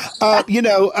shit,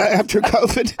 after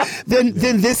COVID,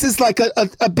 then this is like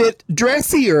a bit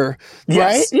dressier,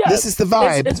 right? Yes. This is the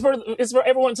vibe. It's for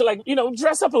everyone to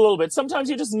dress up a little bit. Sometimes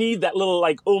you just need that little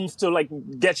oomph to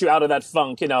get you out of that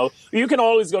funk. You can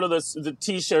always go to the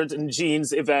t-shirt and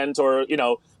jeans event or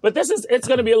but it's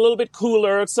going to be a little bit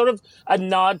cooler. It's sort of a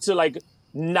nod to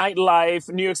nightlife,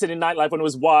 New York City nightlife when it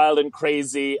was wild and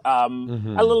crazy. A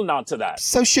little nod to that.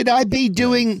 So should I be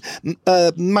doing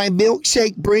my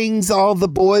milkshake brings all the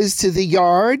boys to the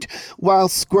yard while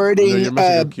squirting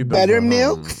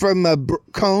buttermilk from a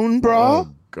cone bra?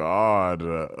 Oh, God.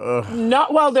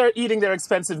 Not while they're eating their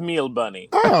expensive meal, Bunny.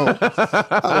 Oh,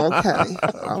 okay.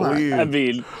 All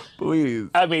right. Please.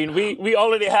 I mean, we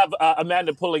already have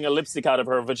Amanda pulling a lipstick out of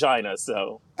her vagina,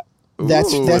 so.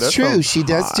 That's true. She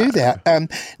does do that.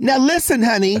 Now listen,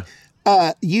 honey.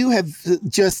 You have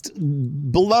just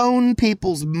blown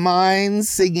people's minds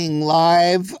singing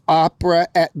live opera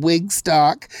at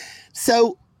Wigstock.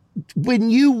 So when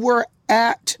you were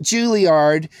at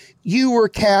Juilliard, you were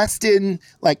cast in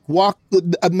like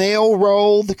a male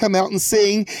role to come out and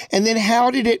sing. And then how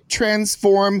did it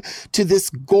transform to this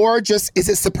gorgeous, is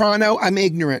it soprano? I'm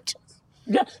ignorant.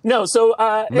 Yeah, no, so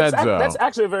that's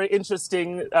actually a very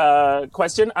interesting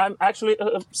question. I'm actually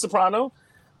a soprano.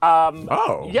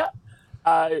 Yeah,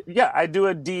 I do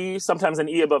a D, sometimes an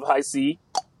E above high C.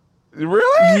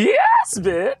 Really? Yes,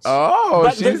 bitch. Oh,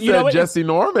 but she said Jesse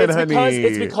Norman, honey.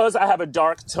 It's because I have a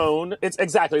dark tone. It's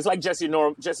like Jesse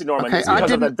Norman. Okay, it's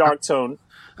because of that dark tone.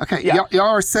 Okay, y'all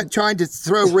are trying to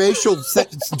throw racial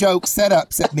joke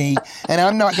setups at me, and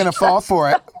I'm not going to fall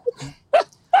for it.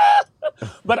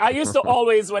 But I used to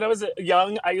always, when I was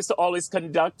young, I used to always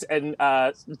conduct and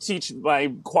teach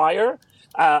my choir.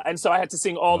 And so I had to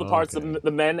sing all the parts of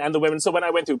the men and the women. So when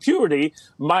I went through puberty,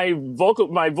 my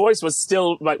voice was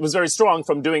very strong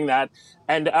from doing that.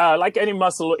 And like any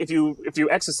muscle, if you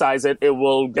exercise it, it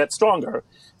will get stronger.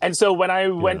 And so when I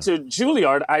went to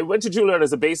Juilliard,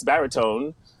 as a bass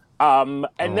baritone.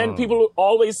 And then people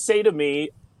always say to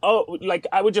me, like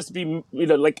I would just be,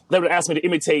 like they would ask me to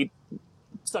imitate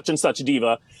such and such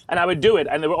diva, and I would do it,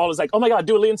 and they were always like, "Oh my God,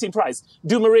 do a Leontine Price,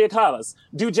 do Maria Callas,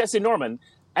 do Jesse Norman,"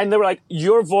 and they were like,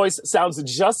 "Your voice sounds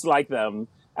just like them,"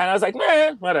 and I was like,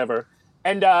 "Meh, whatever."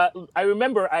 And I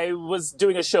remember I was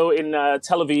doing a show in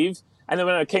Tel Aviv, and then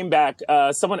when I came back,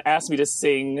 someone asked me to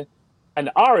sing an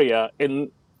aria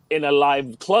in a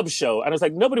live club show, and I was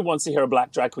like, "Nobody wants to hear a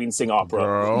black drag queen sing opera."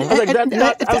 Girl. But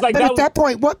at that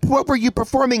point, what were you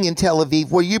performing in Tel Aviv?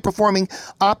 Were you performing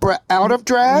opera out of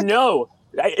drag? No.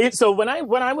 So when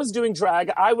I was doing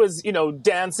drag, I was,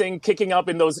 dancing, kicking up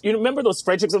in those, remember those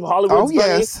Fredericks of Hollywood? Oh,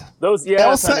 yes. Those, yes.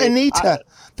 Elsa Anita,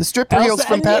 the stripper heels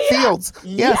from Pat Fields.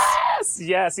 Yes.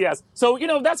 Yes. So,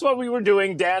 that's what we were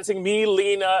doing, dancing, me,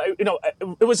 Lena,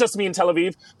 it was just me in Tel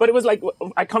Aviv, but it was like,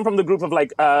 I come from the group of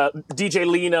like, DJ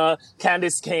Lena,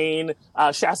 Candice Kane,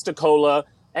 Shasta Cola,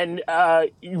 and,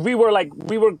 we were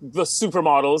the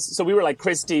supermodels. So we were like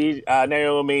Christy,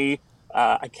 Naomi,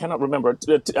 I cannot remember.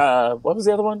 What was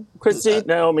the other one? Christy,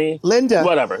 Naomi, Linda.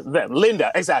 Whatever. Them.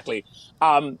 Linda, exactly.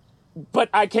 But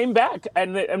I came back,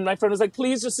 and my friend was like,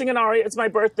 "Please just sing an aria. It's my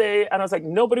birthday." And I was like,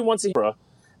 "Nobody wants to hear."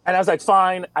 And I was like,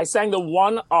 "Fine." I sang the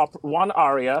one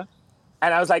aria,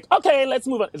 and I was like, "Okay, let's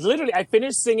move on." Literally, I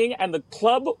finished singing, and the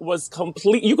club was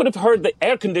complete. You could have heard the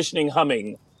air conditioning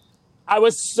humming. I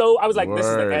was like, This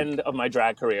is the end of my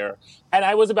drag career. And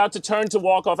I was about to turn to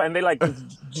walk off, and they like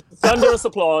thunderous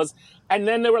applause. And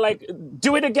then they were like,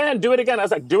 do it again. I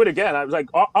was like, do it again. I was like,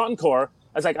 encore.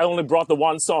 I was like, I only brought the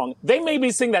one song. They made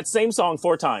me sing that same song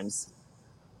 4 times.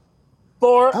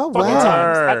 4 fucking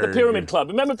times at the Pyramid Club.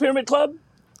 Remember Pyramid Club?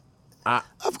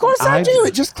 Of course I do.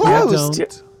 It just closed.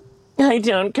 I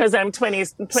don't, because I'm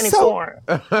 24.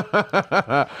 And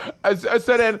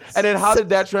then how did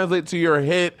that translate to your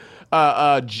hit,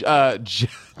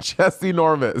 Jesse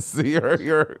Normus?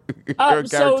 Your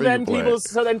so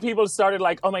then people started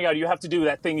like, "Oh my God, you have to do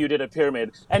that thing you did at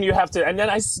Pyramid, and you have to." And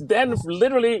then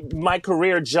literally my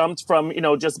career jumped from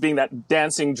just being that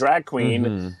dancing drag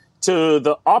queen to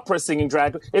the opera singing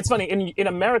drag. It's funny, in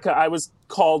America I was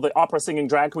called the opera singing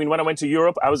drag queen. When I went to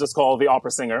Europe, I was just called the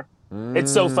opera singer.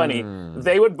 It's so funny.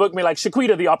 They would book me like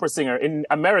Shaquita, the opera singer. In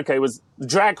America, it was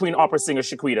drag queen opera singer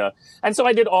Shaquita. And so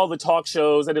I did all the talk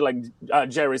shows. I did like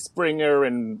Jerry Springer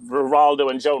and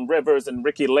Geraldo and Joan Rivers and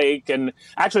Ricky Lake. And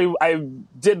actually, I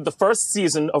did the first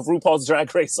season of RuPaul's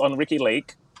Drag Race on Ricky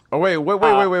Lake. Oh, wait. What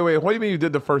do you mean you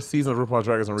did the first season of RuPaul's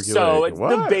Drag Race on Ricky Lake? So it's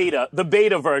the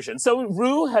beta version. So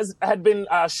Ru had been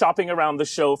shopping around the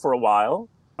show for a while.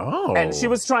 Oh. And she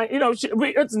was trying,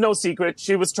 it's no secret.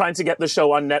 She was trying to get the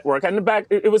show on network, and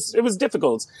it was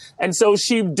difficult. And so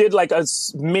she did like a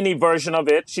mini version of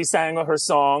it. She sang her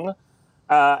song,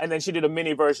 and then she did a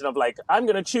mini version of like, I'm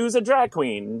going to choose a drag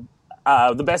queen,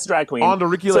 the best drag queen. On the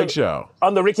Ricky Lake show.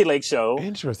 On the Ricky Lake show.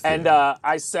 Interesting. And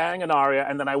I sang an aria,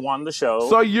 and then I won the show.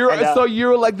 So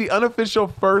you're like the unofficial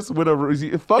first winner.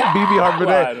 Fuck BB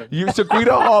Hartman.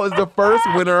 Shaquita Hall is the first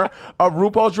winner of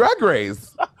RuPaul's Drag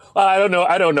Race. I don't know.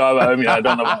 I don't know.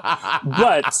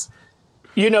 But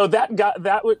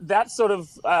that sort of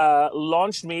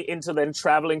launched me into then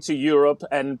traveling to Europe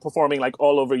and performing like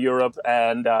all over Europe.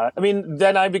 And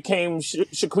then I became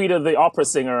Shaquita, the opera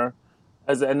singer.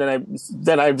 And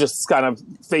then I just kind of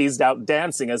phased out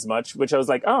dancing as much, which I was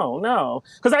like, oh no,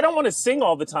 because I don't want to sing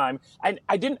all the time. And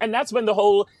I didn't, and that's when the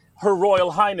whole Her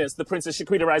Royal Highness, the Princess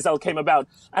Shaquita Rizal, came about.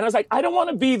 And I was like, I don't want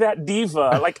to be that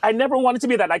diva. Like, I never wanted to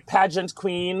be that like pageant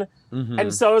queen. Mm-hmm.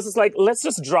 And so I was just like, let's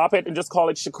just drop it and just call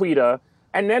it Shaquita.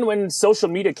 And then when social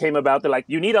media came about, they're like,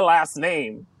 you need a last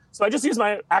name. So I just used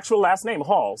my actual last name,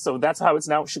 Hall. So that's how it's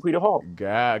now Shaquita Hall.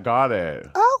 Got it.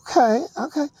 Okay.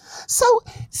 So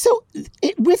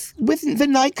with the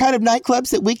nightclubs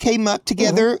that we came up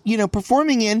together,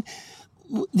 performing in,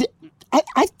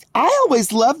 I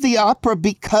always loved the opera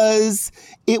because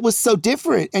it was so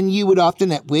different, and you would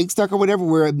often at Wigstock or whatever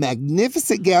wear a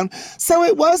magnificent gown, so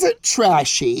it wasn't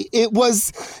trashy. It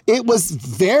was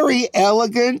very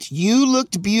elegant. You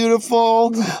looked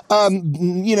beautiful.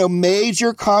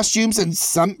 Major costumes and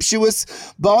sumptuous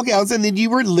ball gowns, and then you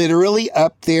were literally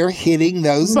up there hitting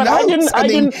those notes. I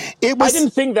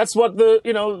didn't think that's what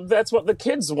the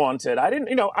kids wanted. I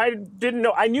didn't know.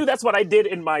 I knew that's what I did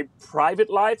in my private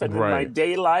life and in my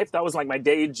day life. That was like my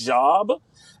day job.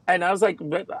 And I was like,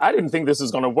 but I didn't think this was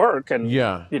going to work. And,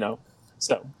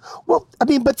 so. Well,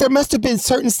 but there must have been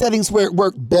certain settings where it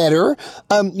worked better,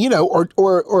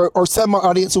 or some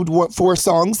audience would want 4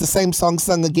 songs, the same song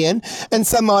sung again. And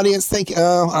some audience think,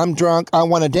 oh, I'm drunk, I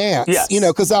want to dance. Yes.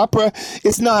 Because opera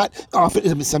is not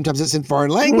often, sometimes it's in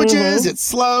foreign languages, it's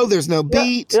slow, there's no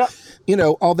beat. Yeah.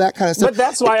 All that kind of stuff. But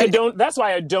that's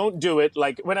why I don't do it.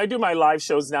 Like when I do my live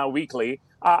shows now weekly,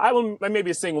 I will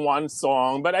maybe sing one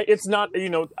song, but it's not,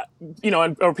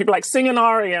 or people like sing an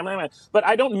aria, but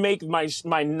I don't make my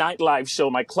nightlife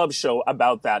show, my club show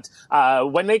about that.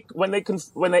 When they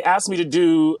asked me to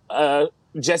do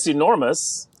Jesse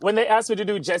Normus, when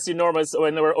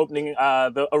they were opening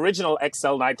the original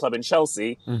XL nightclub in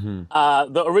Chelsea,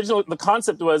 the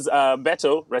concept was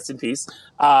Beto, rest in peace,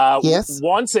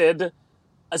 wanted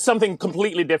something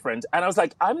completely different. And I was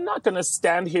like, I'm not going to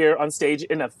stand here on stage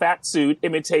in a fat suit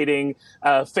imitating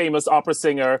a famous opera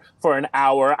singer for an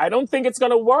hour. I don't think it's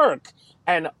going to work.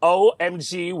 And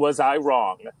OMG, was I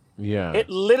wrong. Yeah. It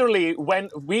literally, when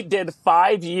we did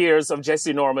 5 years of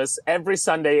Jesse Normus, every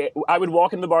Sunday, I would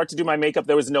walk in the bar to do my makeup.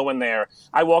 There was no one there.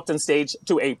 I walked on stage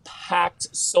to a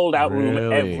packed, sold out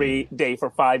room every day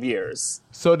for 5 years.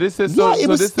 So this is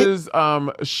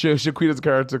Shaquita's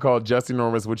character called Jesse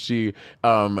Normus, which she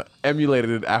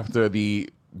emulated after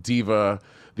the diva,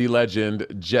 the legend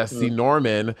Jesse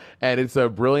Norman, and it's a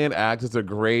brilliant act. It's a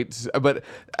great, but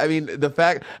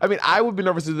I would be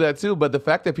nervous to do that too. But the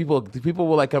fact that people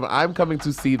will like come, I'm coming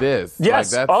to see this.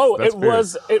 Yes. Like,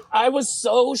 I was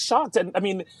so shocked, and I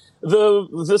mean,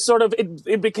 the sort of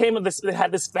it became this. It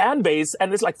had this fan base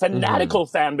and this like fanatical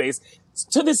fan base.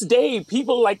 To this day,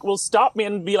 people like will stop me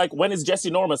and be like, "When is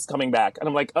Jesse Normus coming back?" And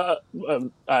I'm like, I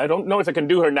don't know if I can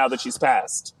do her now that she's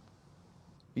passed.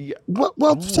 Yeah.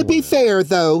 Well, to be fair,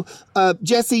 though,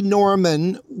 Jessie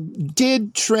Norman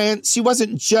she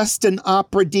wasn't just an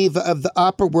opera diva of the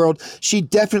opera world. She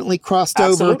definitely crossed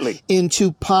over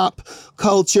into pop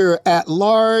culture at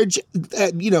large,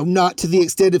 not to the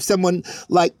extent of someone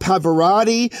like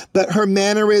Pavarotti, but her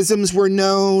mannerisms were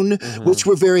known, which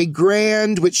were very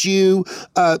grand, which you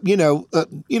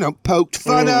poked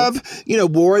fun of,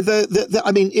 wore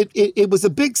it was a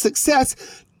big success.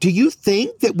 Do you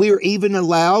think that we're even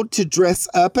allowed to dress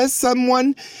up as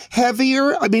someone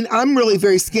heavier? I mean, I'm really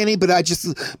very skinny, but I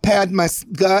just pad my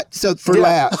gut for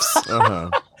laughs.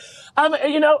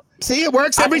 See, it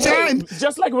works every time.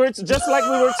 Just like we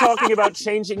were talking about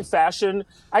changing fashion,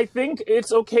 I think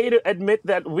it's okay to admit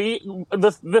that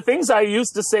the things I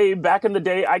used to say back in the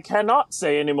day, I cannot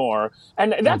say anymore,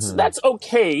 and that's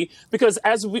okay, because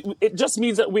it just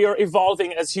means that we are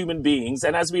evolving as human beings,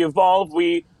 and as we evolve,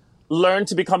 we learn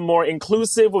to become more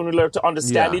inclusive, when we learn to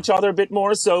understand each other a bit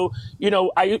more. So,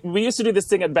 we used to do this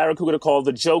thing at Barracuda called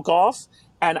the joke off,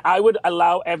 and I would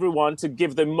allow everyone to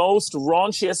give the most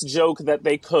raunchiest joke that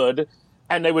they could,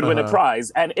 and they would win a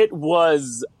prize. And it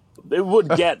would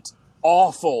get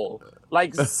awful.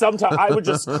 Like sometimes I would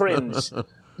just cringe.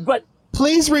 But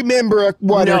please remember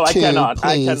one or two. I cannot.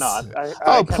 Please. I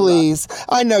cannot. Please.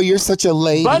 I know you're such a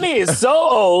lady. Bunny is so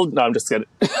old. No, I'm just kidding.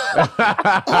 Wait,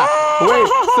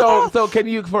 so can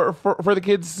you, for the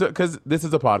kids, because this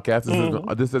is a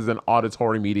podcast, this is an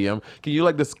auditory medium, can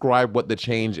you describe what the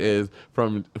change is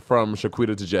from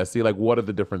Shaquita to Jesse? Like, what are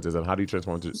the differences and how do you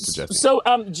transform to Jesse? So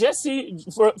Jesse,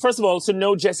 first of all, to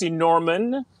know Jesse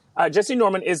Norman, Jessie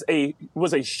Norman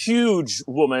was a huge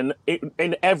woman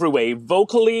in every way,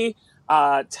 vocally,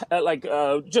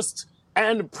 just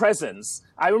and presence.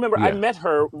 I remember I met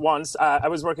her once. I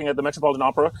was working at the Metropolitan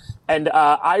Opera, and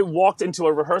I walked into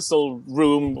a rehearsal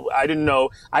room. I didn't know.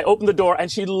 I opened the door,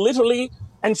 and she always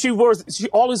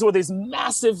wore these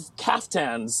massive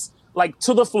caftans, like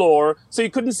to the floor, so you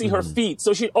couldn't see her feet.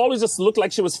 So she always just looked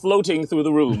like she was floating through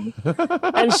the room.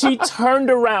 And she turned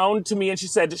around to me and she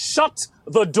said, "Shut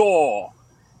the door."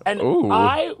 And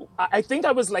I think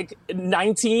I was like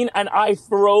 19, and I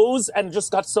froze and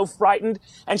just got so frightened.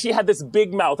 And she had this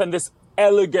big mouth and this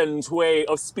elegant way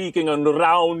of speaking on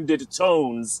rounded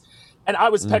tones. And I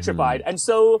was petrified. And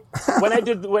so when I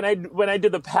did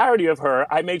the parody of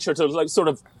her, I made sure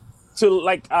to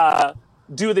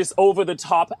do this over the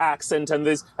top accent and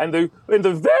the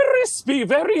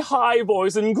very high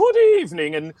voice and good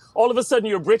evening, and all of a sudden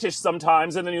you're British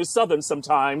sometimes and then you're Southern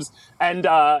sometimes, and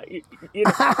you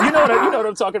know what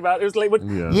I'm talking about. It was like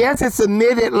yes, it's a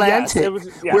mid-Atlantic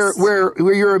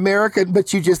where you're American,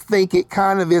 but you just think it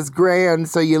kind of is grand,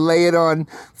 so you lay it on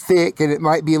thick, and it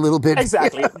might be a little bit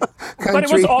exactly. But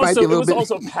it was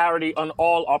also a parody on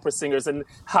all opera singers and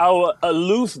how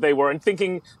aloof they were, and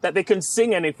thinking that they can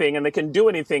sing anything and they can do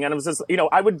anything. And it was just,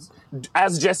 I would,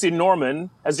 as Jessie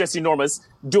Normus,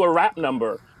 do a rap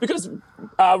number, because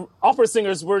opera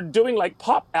singers were doing like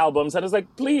pop albums, and I was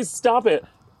like, please stop it.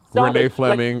 Renee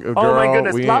Fleming, girl, oh my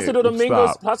goodness, Placido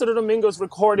Domingo's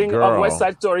recording of West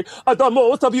Side Story. The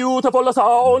most beautiful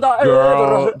sound I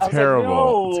ever.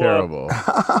 Terrible.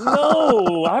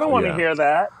 No, I don't want to hear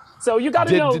that. So you got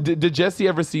to know. Did Jessie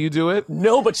ever see you do it?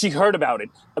 No, but she heard about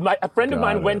it. A friend of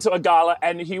mine went to a gala,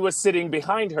 and he was sitting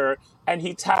behind her, and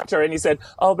he tapped her and he said,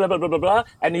 "Oh, blah, blah, blah, blah, blah."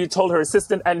 And he told her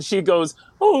assistant, and she goes,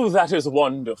 "Oh, that is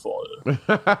wonderful." And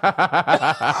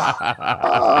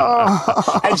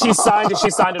she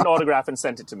signed an autograph and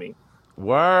sent it to me.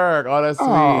 Work. Oh, that's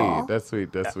sweet. That's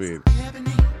sweet. That's sweet.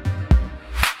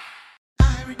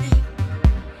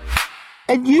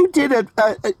 And you did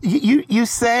you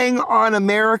sang on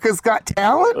America's Got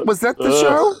Talent? Was that the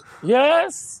show?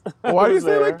 Yes. Why do you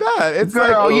say it like that? It's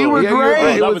girl, you were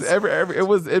great.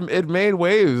 It made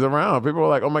waves around. People were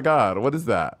like, "Oh my God, what is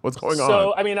that? What's going on?"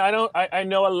 So, I mean, I know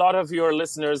a lot of your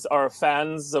listeners are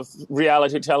fans of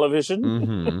reality television.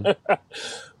 Mm-hmm.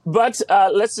 But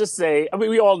let's just say, I mean,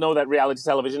 we all know that reality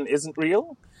television isn't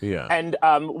real. Yeah. And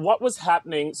what was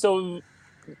happening? So,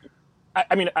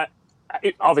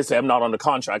 obviously, I'm not on the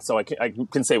contract, so I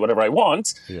can say whatever I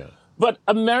want. Yeah. But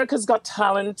America's Got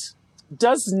Talent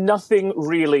does nothing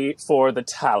really for the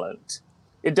talent.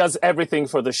 It does everything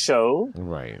for the show.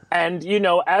 Right. And,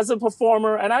 as a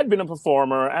performer, and I'd been a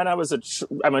performer, and I'm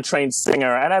a trained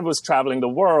singer, and I was traveling the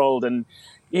world, and,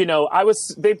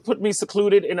 they put me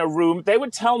secluded in a room. They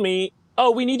would tell me,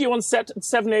 "Oh, we need you on set at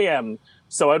 7 a.m.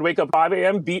 So I'd wake up 5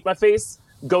 a.m., beat my face,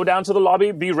 go down to the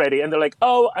lobby, be ready. And they're like,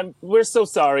 "Oh, we're so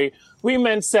sorry. We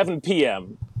meant 7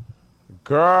 p.m.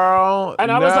 Girl,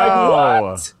 and I was like,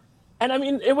 what? And I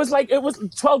mean, it was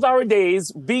 12-hour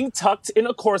days, being tucked in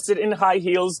a corset in high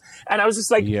heels. And I was just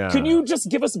like, Can you just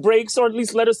give us breaks, or at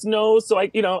least let us know so I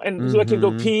can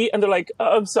go pee? And they're like,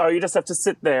 "Oh, I'm sorry, you just have to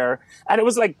sit there." And it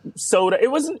was like soda. It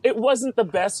wasn't the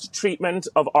best treatment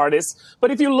of artists.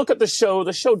 But if you look at the show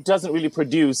doesn't really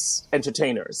produce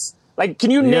entertainers. Like,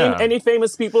 can you name any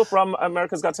famous people from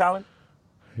America's Got Talent?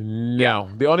 No.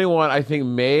 The only one I think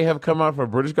may have come out for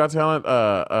British Got Talent,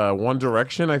 One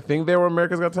Direction. I think they were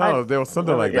America's Got Talent. There was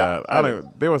something like that.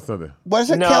 There was something.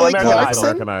 Was it Kelly Clarkson?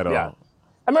 American Idol. Yeah.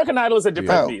 American Idol is a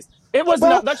different beast. It was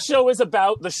not. That show is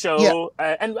about the show,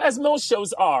 and as most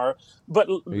shows are. But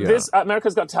this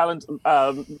America's Got Talent,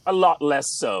 a lot less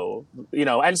so.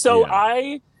 And so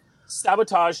I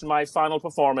sabotaged my final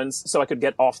performance so I could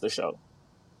get off the show.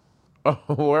 Oh,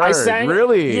 word. I sang,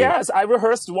 really? Yes, I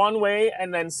rehearsed one way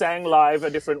and then sang live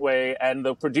a different way. And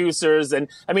the producers, and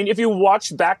I mean, if you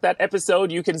watch back that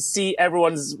episode, you can see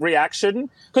everyone's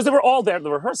reaction, because they were all there at the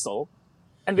rehearsal.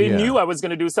 And they knew I was going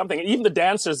to do something. And even the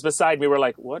dancers beside me were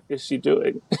like, "What is she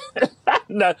doing?"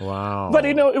 Wow. But,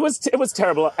 it was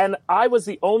terrible. And I was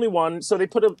the only one. So they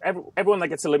put everyone that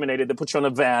gets eliminated, they put you on a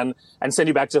van and send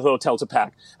you back to the hotel to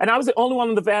pack. And I was the only one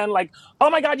in the van, like, "Oh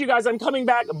my God, you guys, I'm coming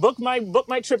back. Book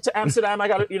my trip to Amsterdam. I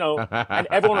got it," and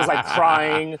everyone was like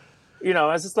crying.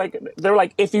 It's just like, they're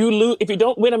like, if you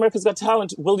don't win America's Got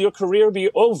Talent, will your career be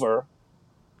over?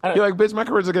 And you're like, "Bitch, my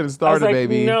career's getting started,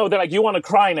 baby." No, they're like, "You want to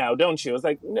cry now, don't you?" I was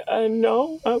like,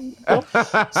 "No." No.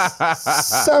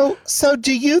 So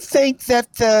do you think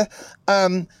that the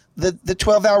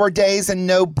 12-hour days and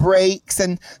no breaks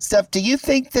and stuff, do you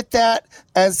think that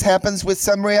as happens with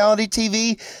some reality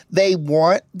TV, they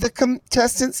want the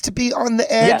contestants to be on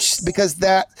the edge Yes. because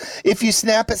that, if you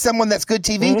snap at someone that's good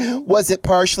TV, was it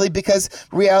partially because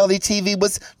reality TV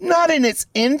was not in its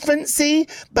infancy,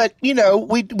 but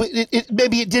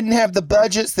maybe it didn't have the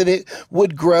budgets that it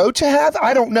would grow to have?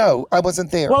 I don't know. I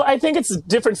wasn't there. Well, I think it's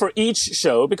different for each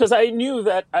show because I knew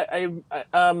that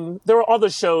there were other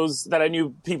shows that I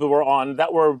knew people were on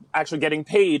that were actually getting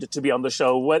paid to be on the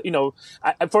show.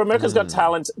 For America's Got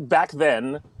Talent back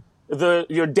then,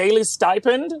 your daily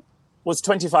stipend was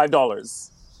 $25.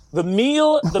 The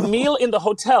meal in the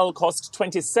hotel cost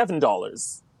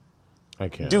 $27. I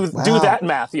can't. Do that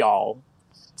math, y'all.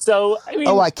 So I mean,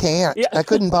 I can't. Yeah. I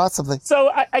couldn't possibly.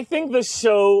 So I think the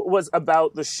show was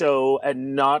about the show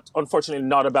and unfortunately,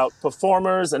 not about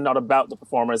performers and not about the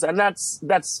performers, and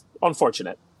that's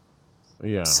unfortunate.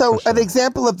 Yeah. So for sure. an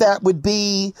example of that would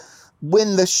be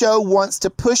when the show wants to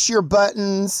push your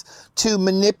buttons to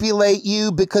manipulate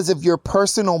you because of your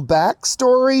personal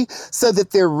backstory so that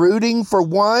they're rooting for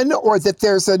one, or that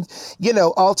there's an,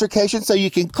 altercation so you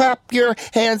can clap your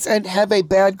hands and have a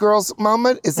bad girls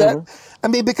moment. Is that,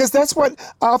 because that's what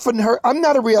often I'm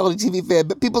not a reality TV fan,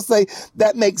 but people say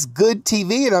that makes good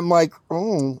TV. And I'm like,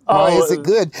 why is it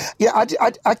good? Yeah.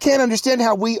 I can't understand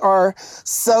how we are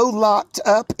so locked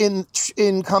up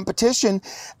in competition.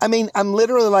 I mean, I'm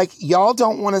literally like, y'all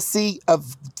don't want to see a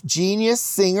genius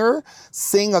singer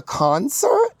sing a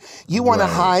concert? You want to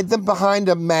hide them behind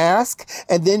a mask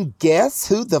and then guess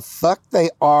who the fuck they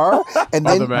are? And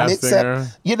then mix up,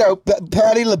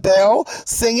 Patti LaBelle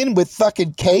singing with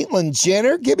fucking Caitlyn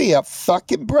Jenner? Give me a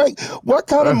fucking break. What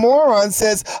kind of moron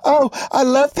says, oh, I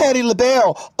love Patti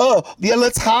LaBelle. Oh, yeah,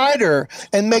 let's hide her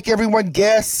and make everyone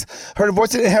guess her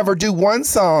voice and have her do one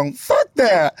song. Fuck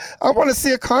that. I want to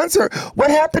see a concert.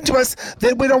 What happened to us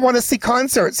that we don't want to see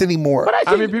concerts anymore? But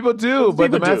I mean, people do,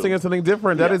 but the people Masked Singer is something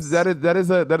different. That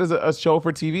is a show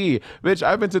for TV. Bitch,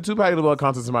 I've been to 2 Patti LaBelle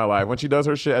concerts in my life. When she does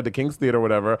her shit at the King's Theater or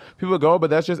whatever, people go, but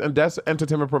that's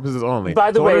entertainment purposes only.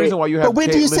 By the way, reason why you have but when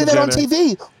do you see that on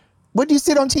TV? When do you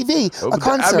see it on TV? A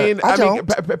concert? I don't.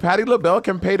 Patti LaBelle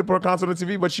can pay to put a concert on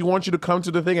TV, but she wants you to come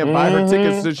to the thing and buy her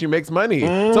tickets so she makes money.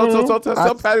 So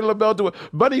tell Patti LaBelle to it.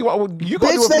 Buddy, you go do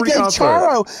a free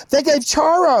concert. They gave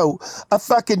Charo a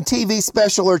fucking TV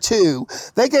special or 2.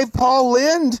 They gave Paul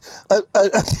Lynde a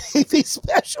TV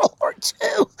special or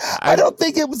 2. I don't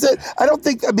think,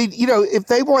 if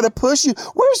they want to push you,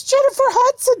 where's Jennifer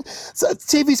Hudson's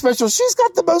TV special? She's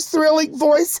got the most thrilling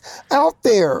voice out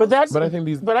there. But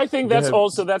I think that's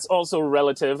also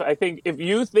relative. I think if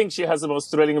you think she has the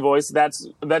most thrilling voice,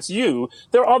 that's you.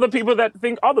 There are other people that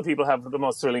think other people have the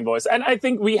most thrilling voice, and I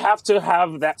think we have to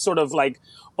have that sort of like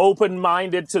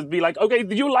open-minded to be like, okay,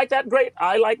 you like that? Great,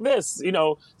 I like this.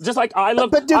 Just like I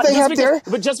love. But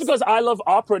But just because I love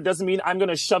opera doesn't mean I'm going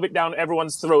to shove it down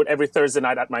everyone's throat every Thursday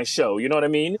night at my show. You know what I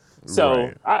mean?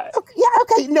 So right.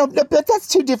 No, but that's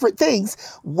 2 different things.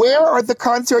 Where are the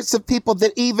concerts of people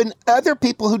that even other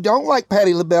people who don't like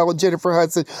Patti LaBelle and Jennifer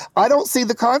Hudson? I don't see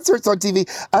the concerts on TV.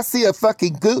 I see a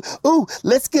fucking ooh,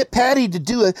 let's get Patti to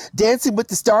do a Dancing with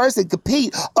the Stars and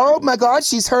compete. Oh my God,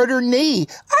 she's hurt her knee.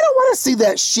 I don't want to see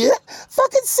that shit.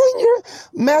 Fucking sing your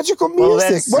magical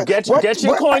music. Well, get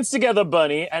your coins together,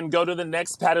 Bunny, and go to the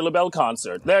next Patti LaBelle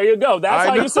concert. There you go. That's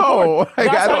how you support.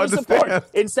 That's how you support.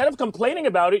 Instead of complaining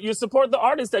about it, you support the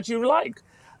artist that you like.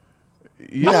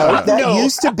 Yeah. That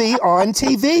used to be on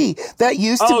TV. That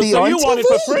used to be on TV. So you want it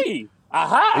for free?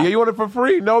 Aha! Yeah, you want it for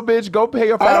free? No, bitch. Go pay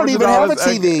your $500. I don't even have a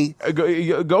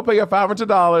TV. Go pay your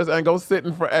 $500 and go sit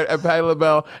at Patti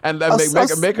LaBelle and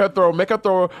make her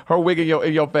throw her wig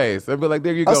in your face and be like,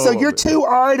 there you go. So you're 2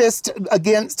 artists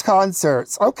against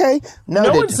concerts? Okay,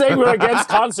 noted. No one's saying we're against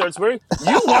concerts. You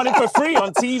want it for free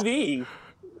on TV.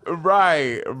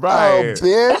 Right. Oh,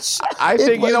 bitch! I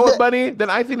think you know what, Bunny. Then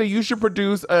I think that you should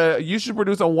produce a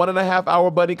 1.5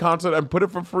 hour Bunny concert and put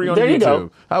it for free on there YouTube. You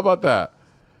go. How about that?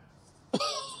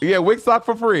 Yeah, Wigstock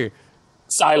for free.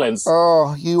 Silence.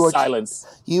 Oh, silence.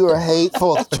 You are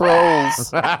hateful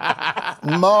trolls.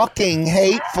 Mocking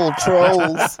hateful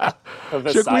trolls.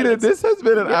 Shaquita, this has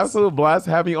been an absolute blast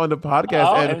having you on the podcast.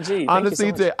 Oh, and MG,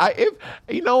 honestly,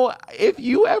 if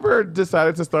you ever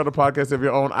decided to start a podcast of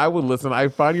your own, I would listen. I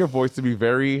find your voice to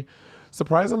be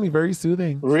surprisingly very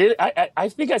soothing. Really? I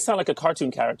think I sound like a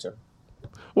cartoon character.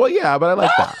 Well, yeah, but I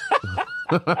like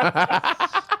that.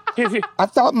 I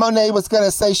thought Monet was going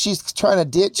to say she's trying to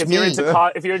ditch me.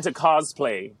 If you're into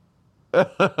cosplay.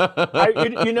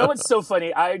 What's so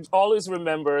funny? I always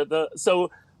remember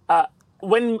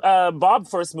when Bob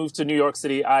first moved to New York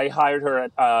City, I hired her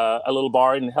at a little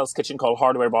bar in Hell's Kitchen called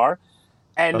Hardware Bar.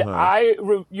 And I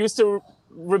used to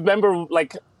remember,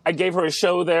 like, I gave her a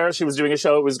show there. She was doing a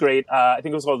show. It was great. I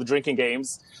think it was called The Drinking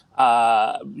Games.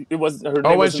 It was her name.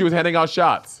 Oh, when she was handing out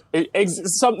shots.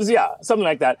 Something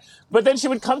like that. But then she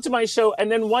would come to my show,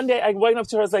 and then one day I went up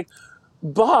to her. I was like,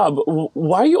 Bob,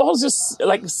 why are you all just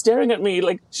like staring at me?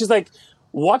 Like, she's like,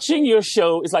 watching your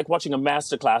show is like watching a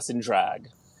masterclass in drag.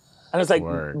 And I was like,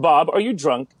 Bob, are you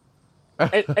drunk?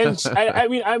 I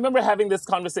mean, I remember having this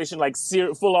conversation like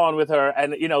full on with her,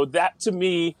 and that to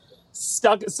me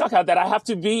stuck out that I have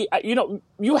to be,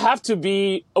 you have to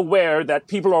be aware that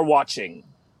people are watching.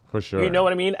 For sure. You know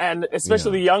what I mean? And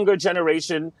especially the younger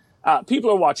generation, people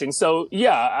are watching. So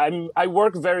I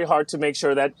work very hard to make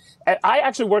sure that I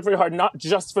actually work very hard, not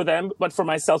just for them, but for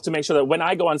myself, to make sure that when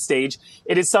I go on stage,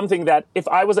 it is something that if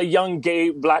I was a young gay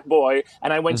black boy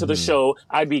and I went to the show,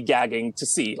 I'd be gagging to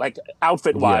see, like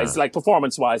outfit wise, like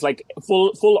performance wise, like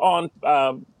full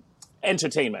on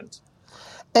entertainment.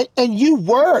 And you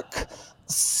work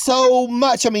so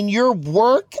much. I mean, your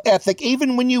work ethic,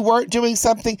 even when you weren't doing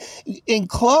something in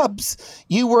clubs,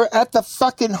 you were at the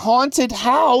fucking haunted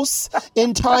house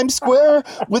in Times Square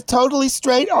with totally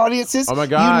straight audiences. Oh my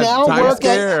God, you now Times work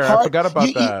Square. I forgot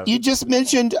about that. You just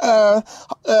mentioned,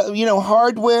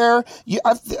 hardware.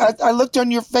 I looked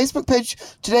on your Facebook page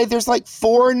today. There's like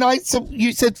 4 nights.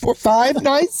 You said 5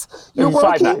 nights you're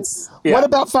working? 5 nights. Yeah. What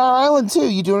about Fire Island too?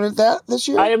 You doing that this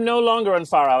year? I am no longer on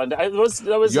Fire Island. That was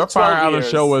your 12 Fire Island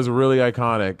years. show was really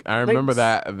iconic. I remember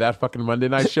that fucking Monday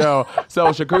night show. So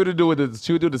Shaquita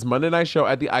she would do this Monday night show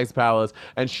at the Ice Palace,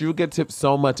 and she would get tipped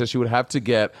so much that she would have to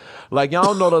get, like,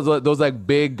 y'all know those like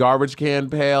big garbage can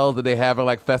pails that they have at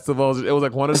like festivals. It was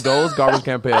like one of those garbage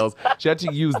can pails. She had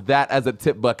to use that as a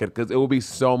tip bucket because it would be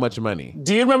so much money.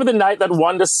 Do you remember the night that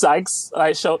Wanda Sykes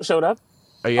showed up?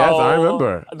 Yes, I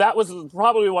remember. That was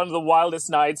probably one of the wildest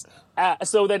nights.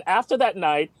 So then after that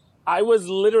night, I was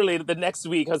literally the next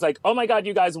week, I was like, oh my God,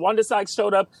 you guys, Wanda Sykes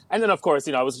showed up. And then, of course,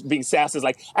 I was being sassy,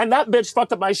 like, and that bitch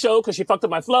fucked up my show because she fucked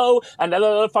up my flow. And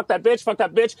fuck that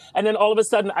bitch. And then all of a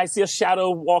sudden, I see a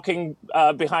shadow walking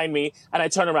behind me. And I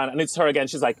turn around and it's her again.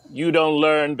 She's like, you don't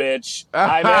learn, bitch.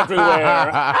 I'm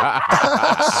everywhere.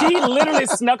 She literally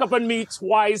snuck up on me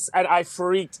twice and I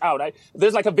freaked out.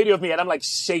 There's like a video of me and I'm like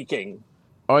shaking.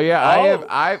 Oh yeah,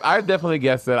 I've definitely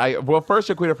guessed that. First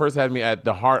Shaquita first had me at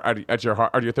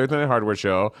your Thursday Night Hardware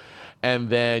show, and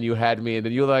then you had me, and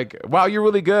then you were like, "Wow, you're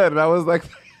really good," and I was like,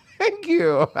 "Thank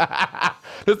you."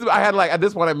 I had like at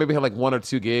this point I maybe had like 1 or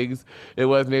 2 gigs. It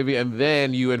was maybe, and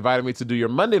then you invited me to do your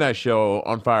Monday night show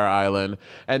on Fire Island,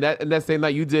 and that same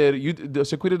night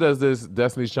Shaquita does this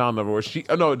Destiny's Child number where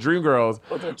Dreamgirls,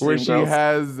 where she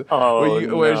has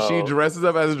where she dresses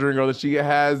up as a dream girl and she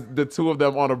has the two of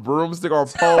them on a broomstick or a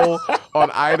pole on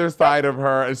either side of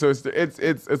her, and so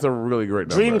it's a really great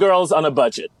number. Dreamgirls on a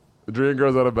budget.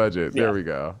 Dreamgirls on a budget. There we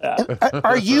go. Yeah.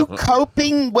 Are you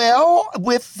coping well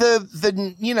with the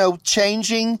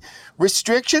changing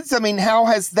restrictions? I mean, how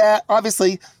has that?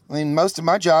 Obviously, I mean, most of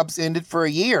my jobs ended for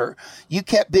a year. You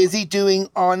kept busy doing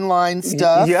online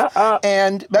stuff. Yeah.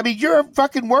 And I mean, you're a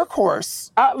fucking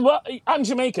workhorse. Well, I'm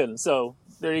Jamaican, so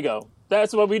there you go.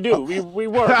 That's what we do. We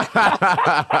work.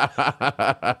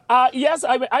 Yes,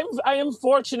 I am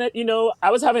fortunate.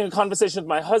 I was having a conversation with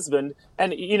my husband,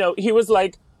 and he was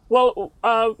like, well,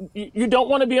 you don't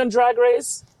want to be on Drag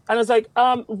Race? And I was like,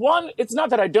 one, it's not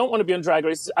that I don't want to be on Drag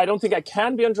Race. I don't think I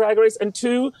can be on Drag Race. And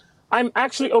 2, I'm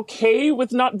actually okay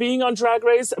with not being on Drag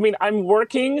Race. I mean, I'm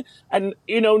working, and,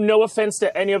 no offense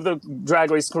to any of the Drag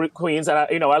Race queens. And,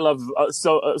 I love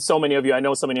so many of you. I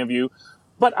know so many of you.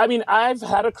 But, I mean, I've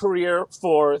had a career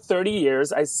for 30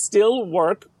 years. I still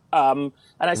work. And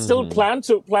I still plan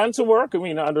to work. I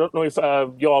mean, I don't know if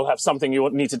you all have something you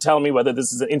need to tell me, whether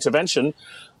this is an intervention.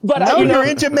 But no, you're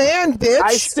in demand, bitch.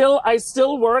 I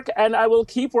still work, and I will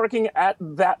keep working at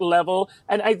that level.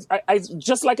 And I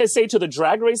just like I say to the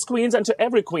Drag Race queens and to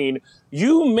every queen,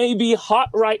 you may be hot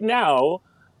right now.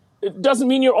 It doesn't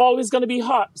mean you're always going to be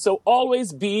hot. So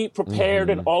always be prepared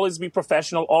and always be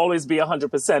professional, always be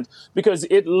 100%, because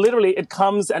it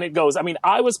comes and it goes. I mean,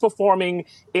 I was performing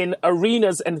in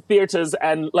arenas and theaters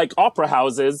and like opera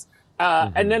houses.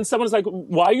 And then someone's like,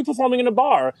 why are you performing in a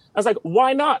bar? I was like,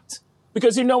 why not?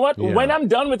 Because you know what? Yeah. When I'm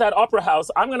done with that opera house,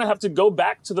 I'm going to have to go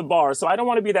back to the bar. So I don't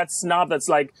want to be that snob that's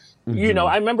like,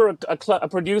 I remember a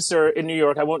producer in New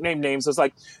York, I won't name names, was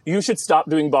like, you should stop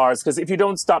doing bars, because if you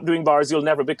don't stop doing bars, you'll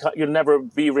never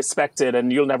be respected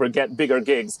and you'll never get bigger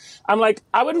gigs. I'm like,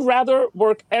 I would rather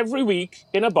work every week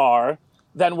in a bar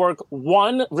than work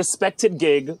one respected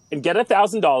gig and get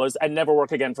 $1,000 and never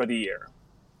work again for the year.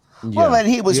 Well, and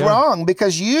he was wrong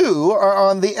because you are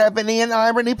on the Ebony and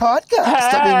Irony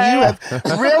podcast. I mean, you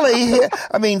have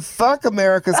really, fuck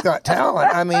America's Got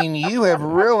Talent. I mean, you have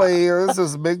really, this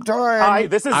is big time.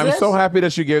 I'm so happy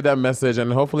that you gave that message,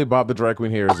 and hopefully Bob the drag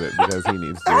queen hears it because he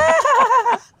needs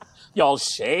to. Y'all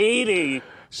shady.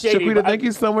 Shaquita, thank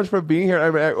you so much for being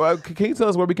here. Can you tell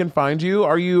us where we can find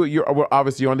you? You're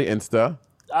obviously on the Insta.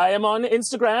 I am on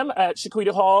Instagram at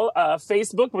Shaquita Hall,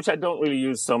 Facebook, which I don't really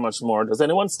use so much more. Does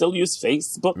anyone still use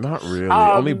Facebook? Not really.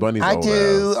 Only Bunny's I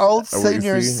do. Old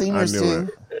seniors do.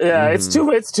 Yeah, it's too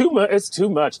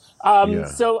much.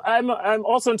 So I'm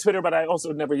also on Twitter, but I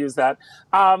also never use that.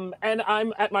 And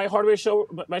I'm at my show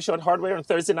at Hardware on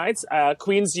Thursday nights,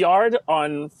 Queen's Yard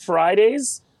on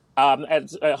Fridays. At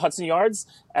Hudson Yards.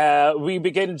 We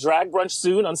begin Drag Brunch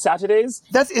soon on Saturdays.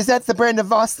 Is that the Brandon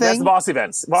Voss thing? That's Voss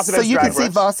Events. So you can see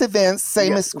Voss Events,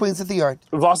 same as Queens of the Yard.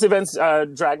 Voss Events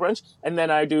Drag Brunch. And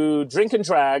then I do Drink and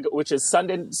Drag, which is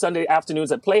Sunday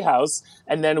afternoons at Playhouse.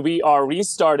 And then we are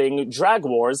restarting Drag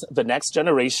Wars, The Next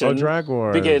Generation. Drag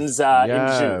Wars. Begins in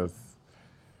June.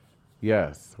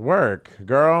 Yes.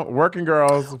 Working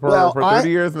girls for 30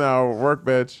 years now. Work,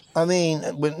 bitch. I mean,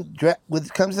 when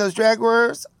it comes to those drag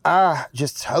wars, I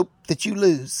just hope that you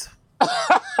lose.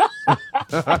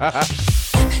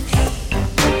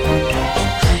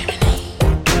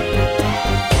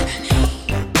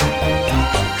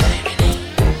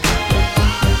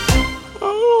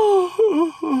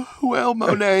 Well,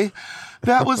 Monet,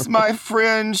 that was my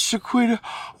friend Shaquita.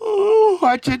 Oh,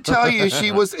 I should tell you,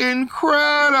 she was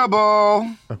incredible.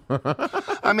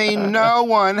 I mean, no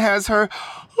one has her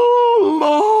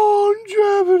longevity.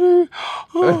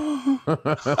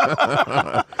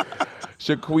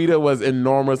 Shaquita was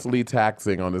enormously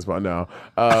taxing on this one. No,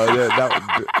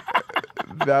 that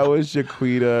was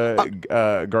Shaquita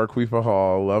Garquifa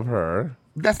Hall. Love her.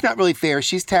 That's not really fair.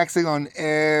 She's taxing on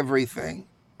everything.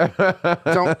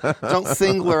 Don't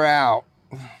single her out.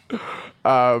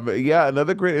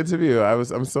 Another great interview. I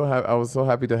was so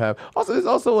happy to have. Also, there's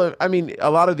also a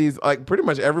lot of these, like pretty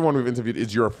much everyone we've interviewed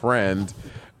is your friend.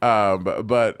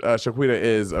 But Shaquita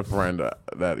is a friend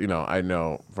that I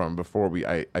know from before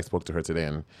I spoke to her today,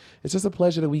 and it's just a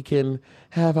pleasure that we can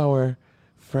have our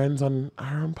friends on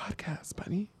our own podcast,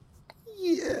 Bunny.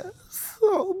 Yes.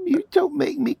 Oh, you don't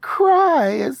make me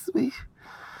cry as we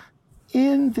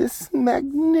end this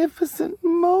magnificent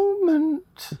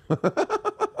moment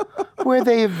where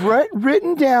they have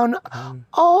written down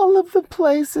all of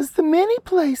the many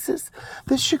places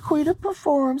that Shaquita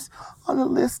performs on a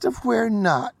list of where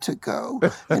not to go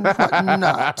and what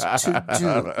not to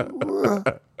do.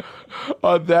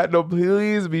 On that note,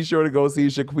 please be sure to go see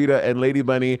Shaquita and Lady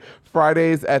Bunny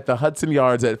Fridays at the Hudson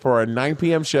Yards for a 9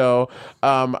 p.m. show.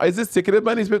 Is this ticketed,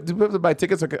 Bunny? Do people have to buy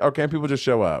tickets or can people just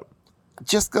show up?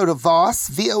 Just go to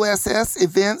VOSS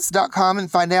events.com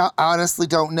and find out. I honestly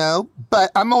don't know,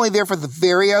 but I'm only there for the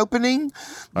very opening.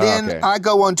 Then I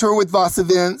go on tour with Voss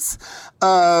Events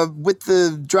with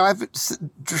the Drive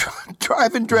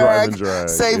and Drag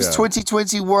Saves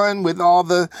 2021 with all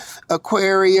the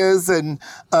Aquarius and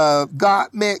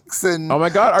Gottmik and. Oh my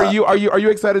God! Are you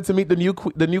excited to meet the new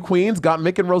queens,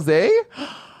 Gottmik and Rosé?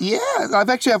 Yeah, I've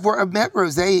met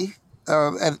Rosé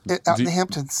out in the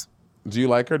Hamptons. Do you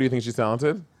like her? Do you think she's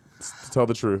talented? To tell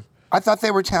the truth. I thought they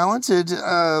were talented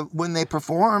when they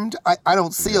performed. I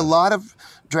don't see a lot of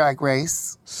Drag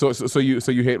Race. So you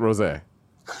hate Rosé?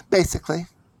 Basically.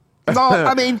 Well,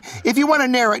 I mean, if you want to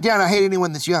narrow it down, I hate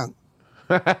anyone that's young.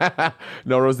 No,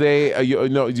 Rosé,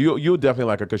 you'll definitely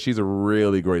like her because she's a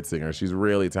really great singer. She's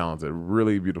really talented,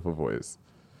 really beautiful voice.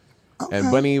 Okay.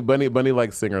 And Bunny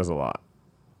likes singers a lot.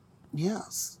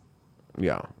 Yes.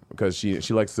 Yeah, because she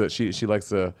likes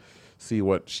to see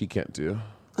what she can't do.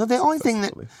 Well, the only thing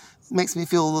that makes me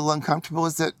feel a little uncomfortable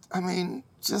is that,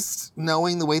 just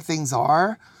knowing the way things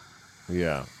are.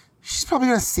 Yeah. She's probably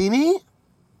going to see me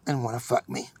and want to fuck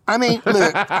me.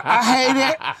 Look,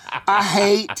 I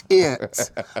hate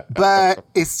it. But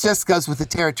it just goes with the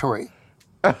territory.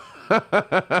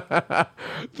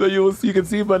 So you can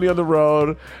see Bunny on the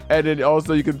road, and then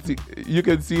also you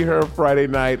can see her Friday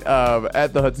night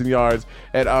at the Hudson Yards.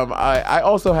 And I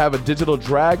also have a digital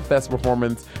drag fest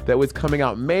performance that was coming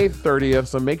out May 30th.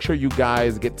 So make sure you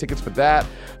guys get tickets for that.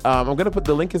 I'm gonna put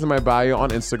the link in my bio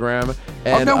on Instagram.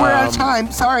 And, we're out of time.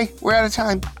 Sorry, we're out of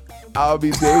time. I'll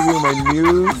be debuting my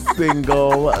new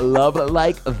single "Love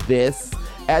Like This"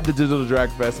 at the Digital Drag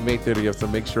Fest May 30th. So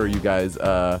make sure you guys.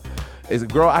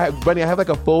 Bunny, I have like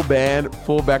a full band,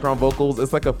 full background vocals.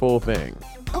 It's like a full thing.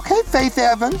 Okay, Faith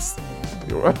Evans.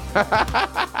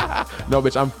 No,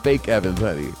 bitch, I'm fake Evans,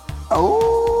 honey.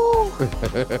 Oh.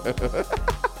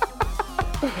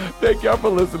 Thank y'all for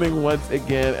listening once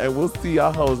again, and we'll see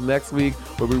y'all hoes next week,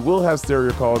 where we will have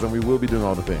stereo calls and we will be doing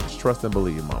all the things. Trust and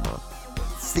believe, mama.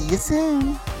 See you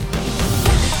soon.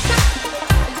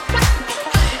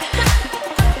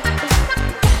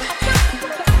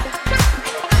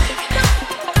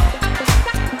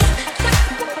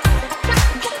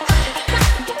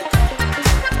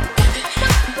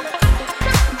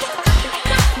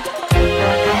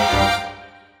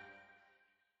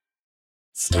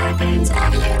 Scarpins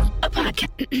Avenue.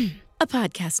 A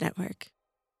podcast network.